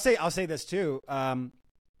 And I'll say this too.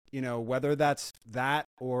 Whether that's that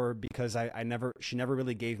or because she never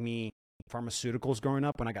really gave me pharmaceuticals growing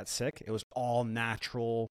up when I got sick. It was all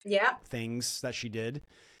natural things that she did.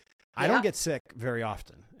 I don't get sick very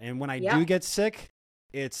often. And when I do get sick,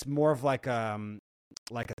 it's more of like a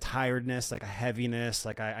tiredness, like a heaviness,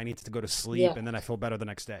 like I need to go to sleep and then I feel better the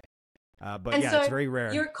next day. So it's very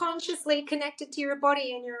rare. You're consciously connected to your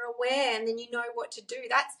body and you're aware, and then you know what to do.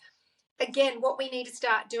 That's, again, what we need to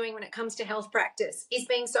start doing when it comes to health practice is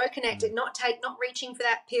being so connected, not reaching for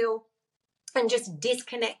that pill and just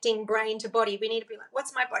disconnecting brain to body. We need to be like,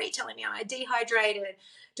 what's my body telling me? Am I dehydrated?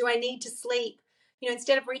 Do I need to sleep?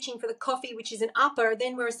 Instead of reaching for the coffee, which is an upper,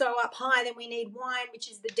 then we're so up high, then we need wine,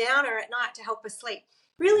 which is the downer at night to help us sleep.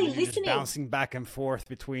 Really listening. Just bouncing back and forth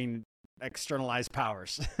between externalized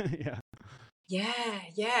powers.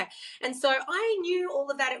 Yeah. And so I knew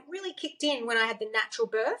all of that. It really kicked in when I had the natural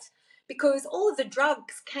birth because all of the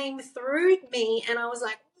drugs came through me and I was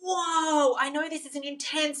like, whoa, I know this is an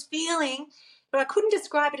intense feeling, but I couldn't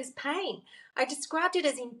describe it as pain. I described it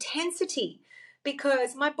as intensity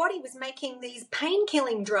because my body was making these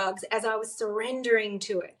pain-killing drugs as I was surrendering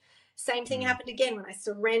to it. Same thing happened again when I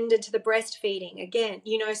surrendered to the breastfeeding again,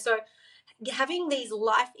 so having these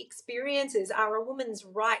life experiences are a woman's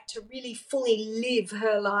right to really fully live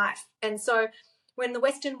her life. And so when the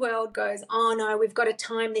Western world goes, oh no, we've got to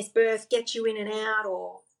time this birth, get you in and out,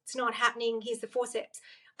 or it's not happening, here's the forceps.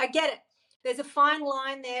 I get it. There's a fine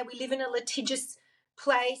line there. We live in a litigious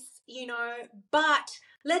place, but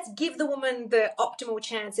let's give the woman the optimal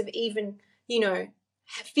chance of even,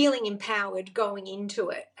 feeling empowered going into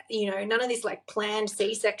it. None of this like planned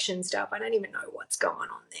C-section stuff. I don't even know what's going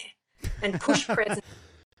on there. And push present.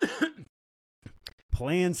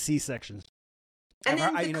 Planned C-sections. And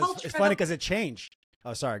then it's funny because it changed.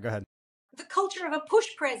 Oh, sorry. Go ahead. The culture of a push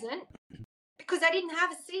present, because I didn't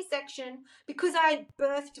have a C-section, because I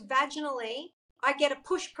birthed vaginally, I get a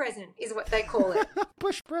push present is what they call it.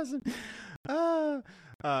 Push present.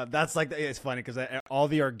 That's it's funny because all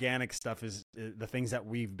the organic stuff is the things that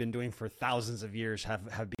we've been doing for thousands of years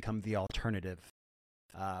have become the alternative,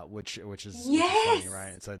 which is funny,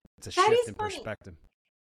 right? It's a shift in perspective.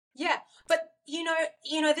 Yeah, but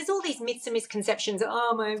there's all these myths and misconceptions.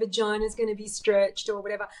 Oh, my vagina's going to be stretched or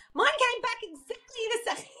whatever. Mine came back exactly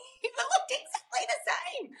the same. It looked exactly the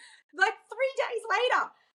same, like 3 days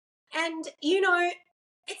later. And,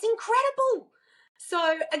 it's incredible.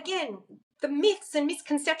 So, again, the myths and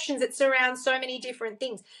misconceptions that surround so many different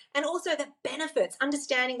things. And also the benefits,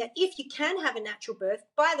 understanding that if you can have a natural birth,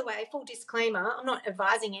 by the way, full disclaimer, I'm not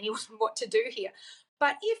advising anyone what to do here.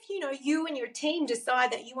 But if, you and your team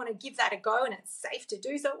decide that you want to give that a go and it's safe to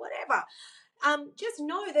do so, whatever, just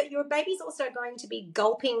know that your baby's also going to be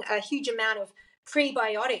gulping a huge amount of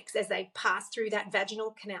prebiotics as they pass through that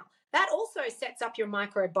vaginal canal. That also sets up your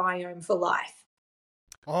microbiome for life.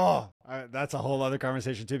 Oh, that's a whole other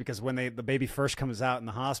conversation too, because when the baby first comes out in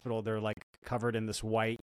the hospital, they're like covered in this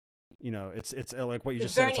white, it's like what you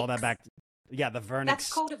just said. It's all that back. Yeah, the vernix.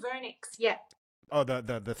 That's called a vernix. Yeah. Oh,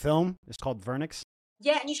 the film is called vernix.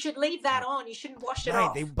 Yeah, and you should leave that on. You shouldn't wash it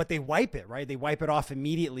off. But they wipe it, right? They wipe it off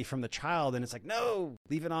immediately from the child, and it's like, no,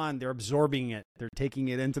 leave it on. They're absorbing it. They're taking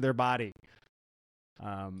it into their body.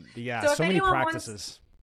 So many practices.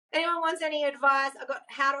 Anyone wants any advice? I got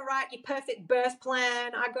how to write your perfect birth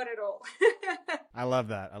plan. I got it all. I love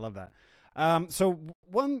that. So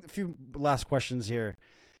few last questions here.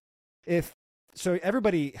 So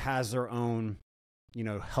everybody has their own,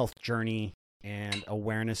 health journey and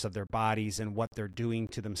awareness of their bodies and what they're doing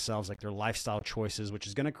to themselves, like their lifestyle choices, which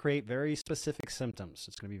is going to create very specific symptoms.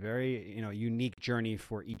 It's going to be very, unique journey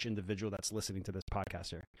for each individual that's listening to this podcast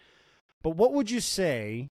here. But what would you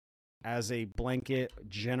say, as a blanket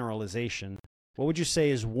generalization, what would you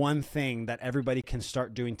say is one thing that everybody can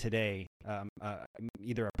start doing today,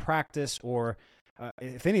 either a practice or,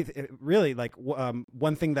 if anything, really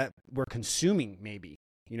one thing that we're consuming, maybe,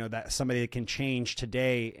 that somebody can change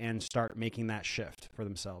today and start making that shift for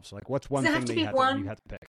themselves? Like, what's one thing that you have to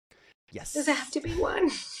pick? Yes. Does it have to be one?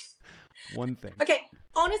 One thing. Okay.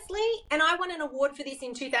 Honestly, and I won an award for this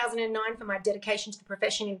in 2009 for my dedication to the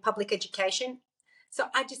profession in public education. So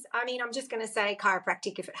I'm just going to say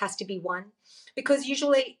chiropractic if it has to be one, because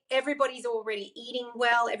usually everybody's already eating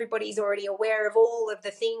well. Everybody's already aware of all of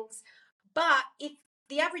the things. But if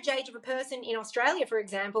the average age of a person in Australia, for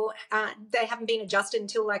example, they haven't been adjusted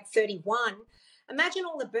until like 31. Imagine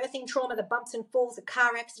all the birthing trauma, the bumps and falls, the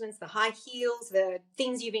car accidents, the high heels, the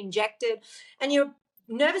things you've injected, and your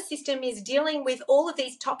nervous system is dealing with all of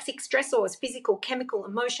these toxic stressors, physical, chemical,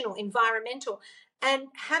 emotional, environmental. And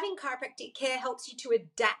having chiropractic care helps you to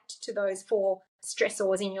adapt to those 4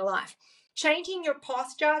 stressors in your life. Changing your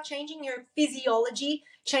posture, changing your physiology,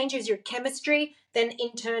 changes your chemistry, then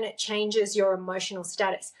in turn it changes your emotional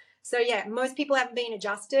status. So yeah, most people haven't been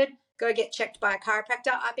adjusted. Go get checked by a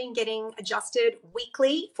chiropractor. I've been getting adjusted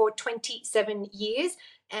weekly for 27 years.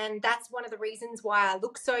 And that's one of the reasons why I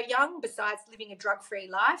look so young, besides living a drug-free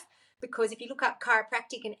life. Because if you look up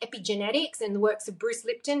chiropractic and epigenetics and the works of Bruce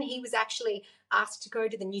Lipton, he was actually asked to go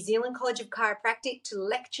to the New Zealand College of Chiropractic to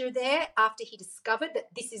lecture there after he discovered that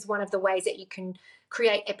this is one of the ways that you can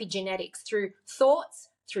create epigenetics through thoughts,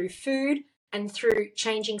 through food, and through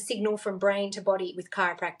changing signal from brain to body with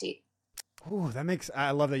chiropractic. Oh,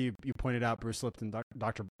 I love that you pointed out Bruce Lipton,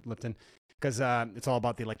 Dr. Lipton, because it's all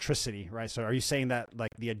about the electricity, right? So are you saying that like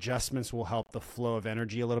the adjustments will help the flow of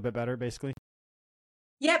energy a little bit better, basically?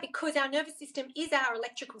 Yeah, because our nervous system is our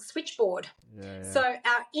electrical switchboard. Yeah. So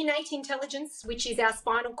our innate intelligence, which is our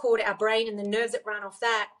spinal cord, our brain, and the nerves that run off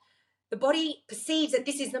that, the body perceives that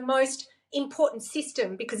this is the most important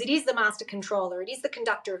system because it is the master controller. It is the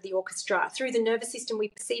conductor of the orchestra. Through the nervous system, we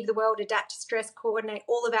perceive the world, adapt to stress, coordinate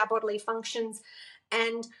all of our bodily functions.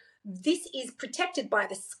 And this is protected by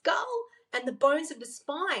the skull and the bones of the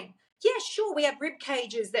spine. Yeah, sure, we have rib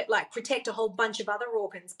cages that like protect a whole bunch of other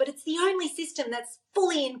organs, but it's the only system that's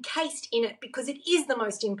fully encased in it because it is the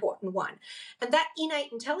most important one. And that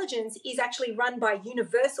innate intelligence is actually run by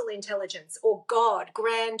universal intelligence or God,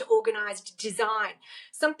 grand organized design.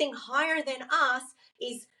 Something higher than us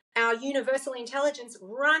is our universal intelligence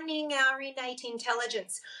running our innate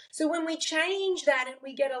intelligence. So when we change that and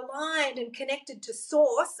we get aligned and connected to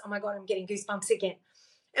source, oh my God, I'm getting goosebumps again.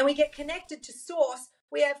 And we get connected to source,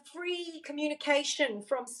 we have free communication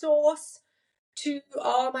from source to,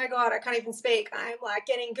 oh my God, I can't even speak. I'm like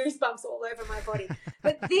getting goosebumps all over my body.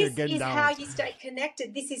 But this is how you stay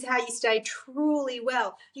connected. This is how you stay truly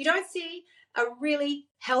well. You don't see a really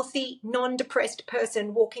healthy, non-depressed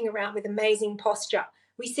person walking around with amazing posture.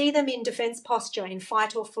 We see them in defense posture, in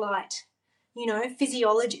fight or flight. You know,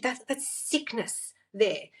 physiology, that's sickness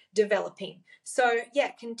there developing. So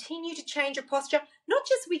yeah, continue to change your posture, not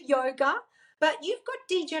just with yoga, but you've got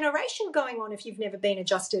degeneration going on if you've never been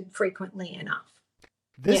adjusted frequently enough.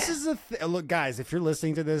 This is look, guys, if you're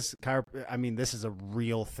listening to this, this is a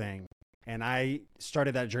real thing. And I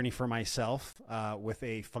started that journey for myself with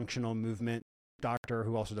a functional movement doctor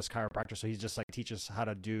who also does chiropractor. So he just like teaches how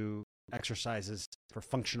to do exercises for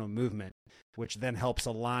functional movement, which then helps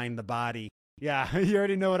align the body. Yeah, you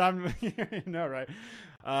already know what you already know, right?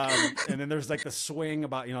 And then there's like the swing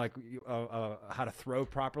about, you know, like how to throw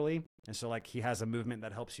properly. And so like he has a movement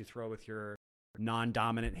that helps you throw with your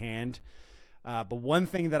non-dominant hand. But one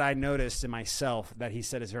thing that I noticed in myself that he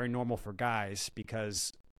said is very normal for guys,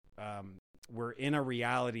 because we're in a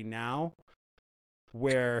reality now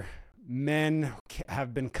where men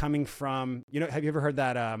have been coming from, you know, have you ever heard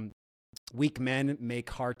that weak men make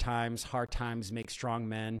hard times make strong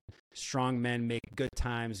men make good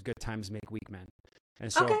times make weak men.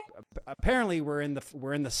 And so apparently we're in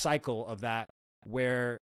the cycle of that,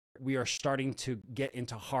 where we are starting to get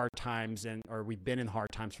into hard times, or we've been in hard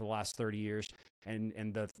times for the last 30 years, and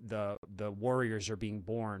the warriors are being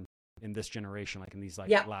born in this generation, like in these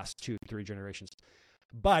last 2-3 generations.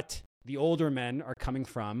 But the older men are coming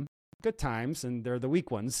from good times, and they're the weak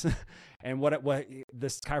ones. And what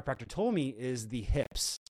this chiropractor told me is the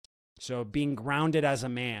hips. So being grounded as a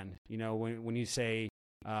man, you know, when you say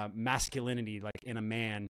masculinity, like in a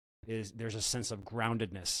man, there's a sense of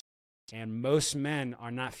groundedness. And most men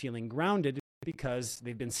are not feeling grounded because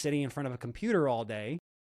they've been sitting in front of a computer all day,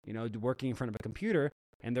 you know, working in front of a computer,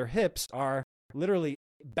 and their hips are literally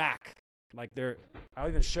back. Like I'll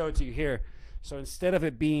even show it to you here. So instead of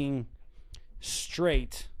it being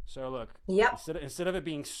straight, so look, instead of it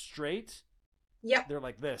being straight, they're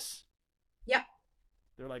like this. Yep.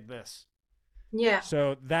 They're like this. Yeah.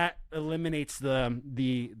 So that eliminates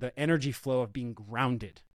the energy flow of being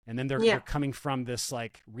grounded. And then they're coming from this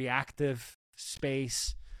like reactive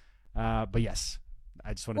space. But yes,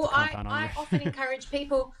 I just wanted to compound on I often encourage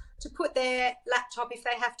people to put their laptop, if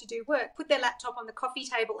they have to do work, put their laptop on the coffee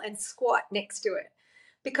table and squat next to it.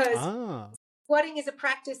 Because squatting is a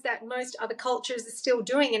practice that most other cultures are still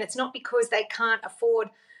doing. And it's not because they can't afford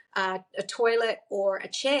a toilet or a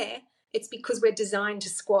chair. It's because we're designed to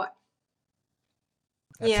squat.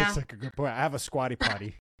 That's like a good point. I have a squatty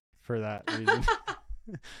potty for that reason.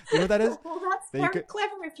 You know what that is? Well, that's That you very could,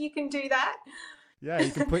 clever if you can do that. yeah,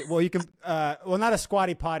 you can put. Well, you can. Not a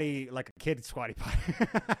squatty potty like a kid squatty potty.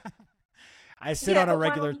 I sit Yeah, on a but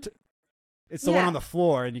regular. one, It's the one on yeah. the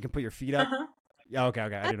floor, and you can put your feet up. Uh-huh. Yeah, okay. I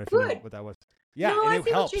That's don't know if you know good. what that was. No, Yeah, and I it see what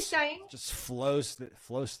you're helps. saying. Just flows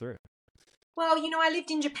through. Well, I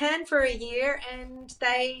lived in Japan for a year and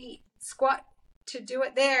they squat to do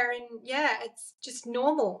it there. And yeah, it's just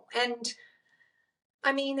normal. And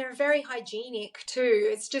I mean, they're very hygienic too.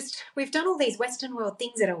 It's just, we've done all these Western world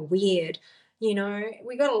things that are weird. We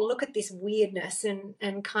got to look at this weirdness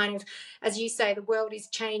and kind of, as you say, the world is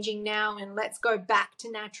changing now, and let's go back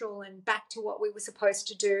to natural and back to what we were supposed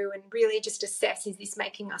to do and really just assess, is this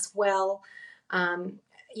making us well?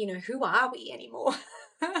 Who are we anymore?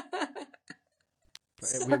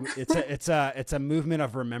 So, It's a movement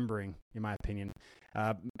of remembering, in my opinion.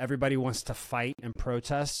 Everybody wants to fight and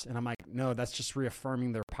protest, and I'm like, no, that's just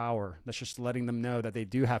reaffirming their power. That's just letting them know that they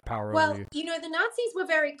do have power over well, you. the Nazis were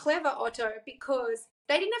very clever, Otto, because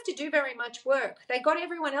they didn't have to do very much work. They got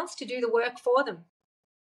everyone else to do the work for them.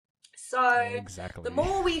 So Exactly. the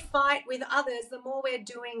more we fight with others, the more we're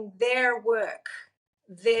doing their work.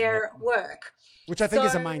 Yep. Which I think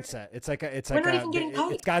is a mindset. We're not even getting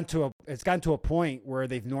paid. It's gotten to a point where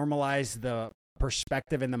they've normalized the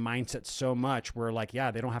perspective and the mindset so much where, like,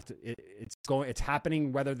 yeah, they don't have to. It's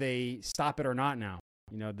happening whether they stop it or not now.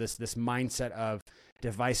 This mindset of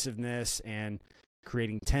divisiveness and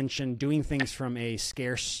creating tension, doing things from a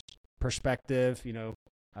scarce perspective.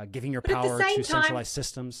 Giving your power to centralized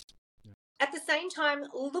systems. At the same time,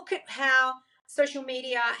 look at how social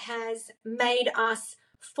media has made us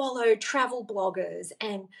follow travel bloggers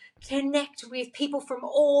and connect with people from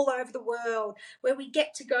all over the world, where we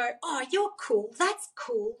get to go, oh, you're cool, that's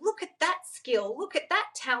cool, look at that skill, look at that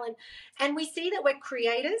talent. And we see that we're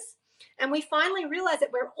creators, and we finally realize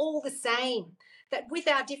that we're all the same, that with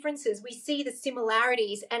our differences, we see the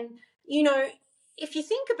similarities. And, if you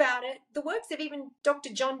think about it, the works of even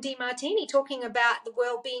Dr. John Demartini talking about the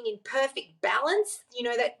world being in perfect balance,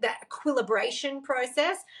 that equilibration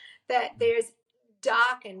process, that there's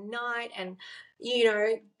dark and night, and,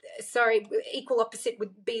 equal opposite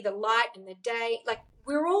would be the light and the day. Like,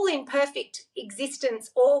 we're all in perfect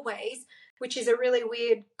existence always, which is a really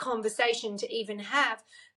weird conversation to even have.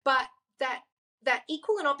 But that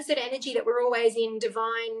equal and opposite energy that we're always in,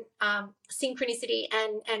 divine synchronicity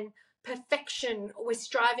and perfection, we're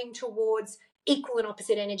striving towards equal and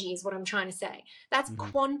opposite energy is what I'm trying to say. That's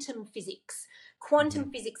quantum physics. Quantum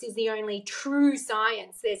physics is the only true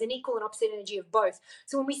science. There's an equal and opposite energy of both.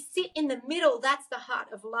 So when we sit in the middle, that's the heart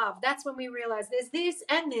of love. That's when we realize there's this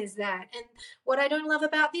and there's that. And what I don't love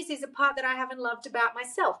about this is a part that I haven't loved about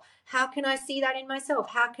myself. How can I see that in myself?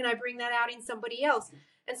 How can I bring that out in somebody else?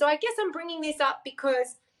 And so I guess I'm bringing this up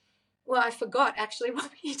because, well, I forgot actually what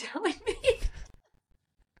were you telling me?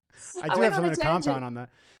 I do have something to compound on that.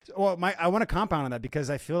 Well, I want to compound on that because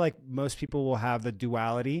I feel like most people will have the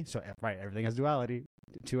duality. So, right, everything has duality,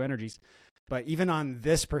 two energies. But even on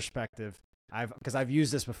this perspective, because I've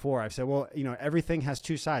used this before, I've said, well, everything has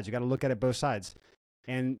two sides. You got to look at it both sides.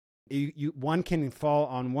 And one can fall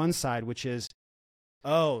on one side, which is,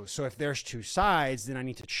 oh, so if there's two sides, then I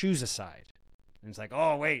need to choose a side. And it's like,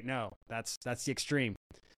 oh, wait, no, that's the extreme.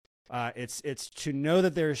 It's to know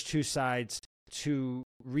that there's two sides, to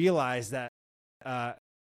realize that,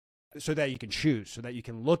 so that you can choose, so that you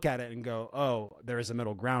can look at it and go, oh, there is a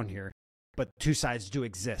middle ground here, but two sides do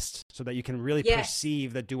exist, so that you can really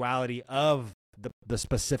perceive the duality of the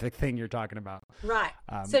specific thing you're talking about. Right.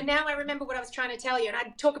 So now I remember what I was trying to tell you, and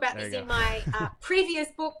I talk about this in my previous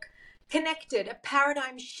book, Connected, a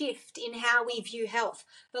paradigm shift in how we view health.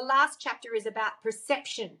 The last chapter is about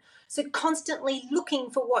perception. So constantly looking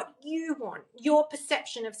for what you want, your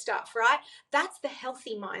perception of stuff, right? That's the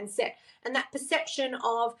healthy mindset. And that perception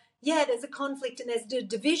of, yeah, there's a conflict and there's a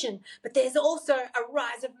division, but there's also a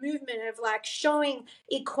rise of movement of like showing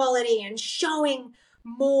equality and showing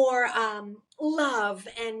more love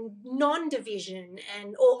and non-division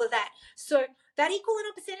and all of that. So that equal and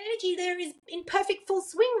opposite energy there is in perfect full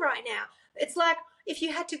swing right now. It's like if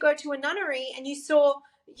you had to go to a nunnery and you saw,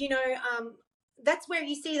 that's where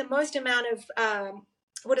you see the most amount of,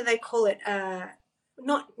 what do they call it?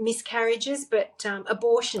 Not miscarriages, but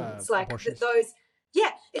abortions. Those.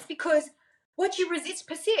 Yeah, it's because what you resist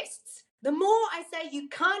persists. The more I say you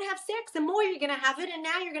can't have sex, the more you're going to have it, and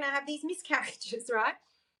now you're going to have these miscarriages, right?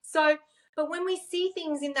 So, but when we see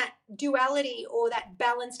things in that duality or that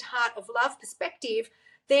balanced heart of love perspective,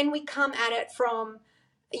 then we come at it from,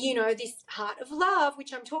 this heart of love,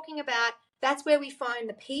 which I'm talking about. That's where we find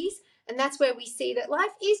the peace, and that's where we see that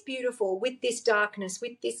life is beautiful with this darkness,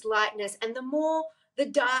 with this lightness. And the more the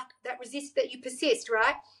dark that resist that you persist,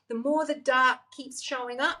 right? The more the dark keeps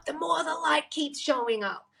showing up, the more the light keeps showing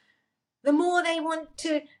up. The more they want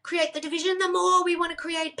to create the division, the more we want to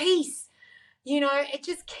create peace. You know, it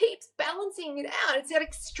just keeps balancing it out. It's at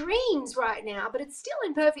extremes right now, but it's still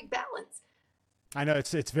in perfect balance. I know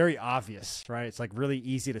it's very obvious, right? It's like really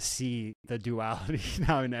easy to see the duality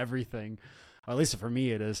now in everything. Or at least for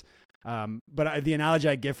me, it is. But the analogy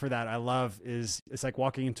I give for that, I love, is it's like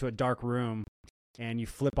walking into a dark room and you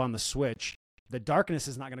flip on the switch. The darkness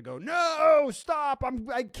is not going to go, no, stop.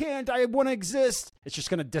 I can't, I want to exist. It's just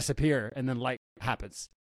going to disappear, and then light happens.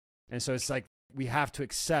 And so it's like, we have to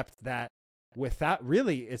accept that without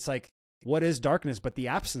really, it's like, what is darkness but the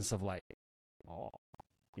absence of light? Oh,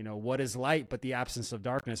 you know, what is light but the absence of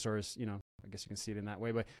darkness? Or is, you know, I guess you can see it in that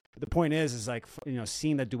way. But the point is like, you know,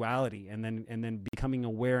 seeing the duality and then becoming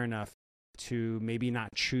aware enough to maybe not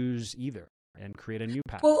choose either and create a new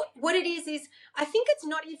path. Well, what it is I think it's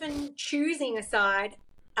not even choosing a side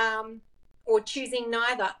or choosing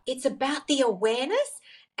neither. It's about the awareness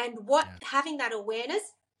and what having that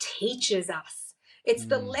awareness teaches us. It's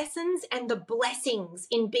the lessons and the blessings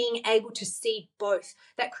in being able to see both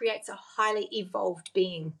that creates a highly evolved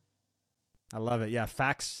being. I love it. Yeah,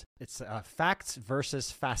 facts. It's facts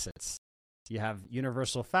versus facets. You have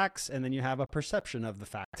universal facts, and then you have a perception of the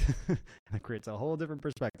fact. That creates a whole different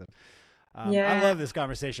perspective. I love this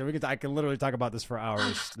conversation. I can literally talk about this for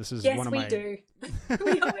hours. This is one of my... Yes, we do.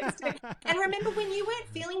 We always do. And remember when you weren't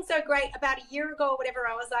feeling so great about a year ago or whatever,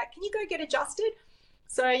 I was like, can you go get adjusted?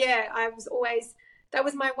 So yeah, that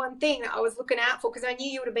was my one thing that I was looking out for, because I knew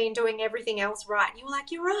you would have been doing everything else right. And you were like,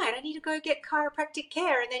 you're right, I need to go get chiropractic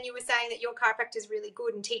care. And then you were saying that your chiropractor is really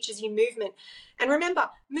good and teaches you movement. And remember,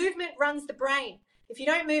 movement runs the brain. If you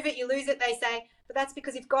don't move it, you lose it, they say. But that's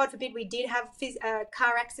because if, God forbid, we did have a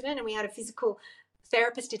car accident and we had a physical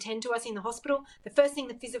therapist attend to us in the hospital, the first thing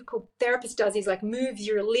the physical therapist does is like moves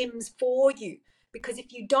your limbs for you. Because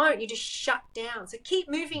if you don't, you just shut down. So keep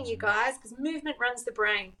moving, you guys, because movement runs the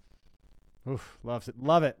brain. Oof, love it.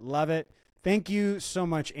 Love it. Love it. Thank you so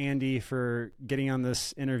much, Andi, for getting on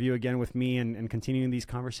this interview again with me and continuing these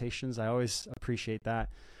conversations. I always appreciate that.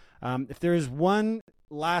 If there is one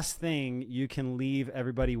last thing you can leave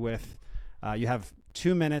everybody with, you have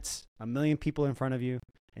 2 minutes, 1 million people in front of you,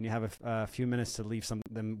 and you have a few minutes to leave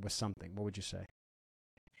them with something. What would you say?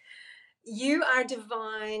 You are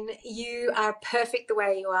divine. You are perfect the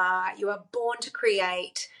way you are. You are born to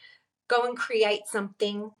create. Go and create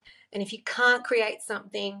something. And if you can't create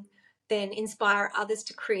something, then inspire others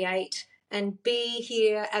to create and be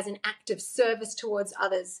here as an act of service towards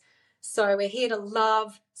others. So we're here to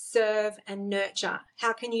love, serve, and nurture.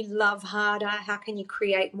 How can you love harder? How can you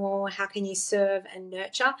create more? How can you serve and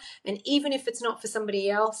nurture? And even if it's not for somebody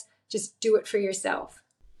else, just do it for yourself.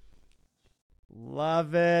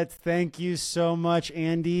 Love it. Thank you so much,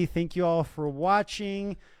 Andi. Thank you all for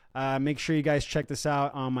watching. Make sure you guys check this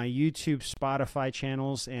out on my YouTube, Spotify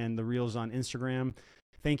channels, and the Reels on Instagram.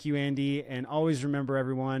 Thank you, Andi. And always remember,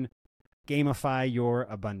 everyone, gamify your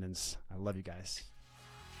abundance. I love you guys.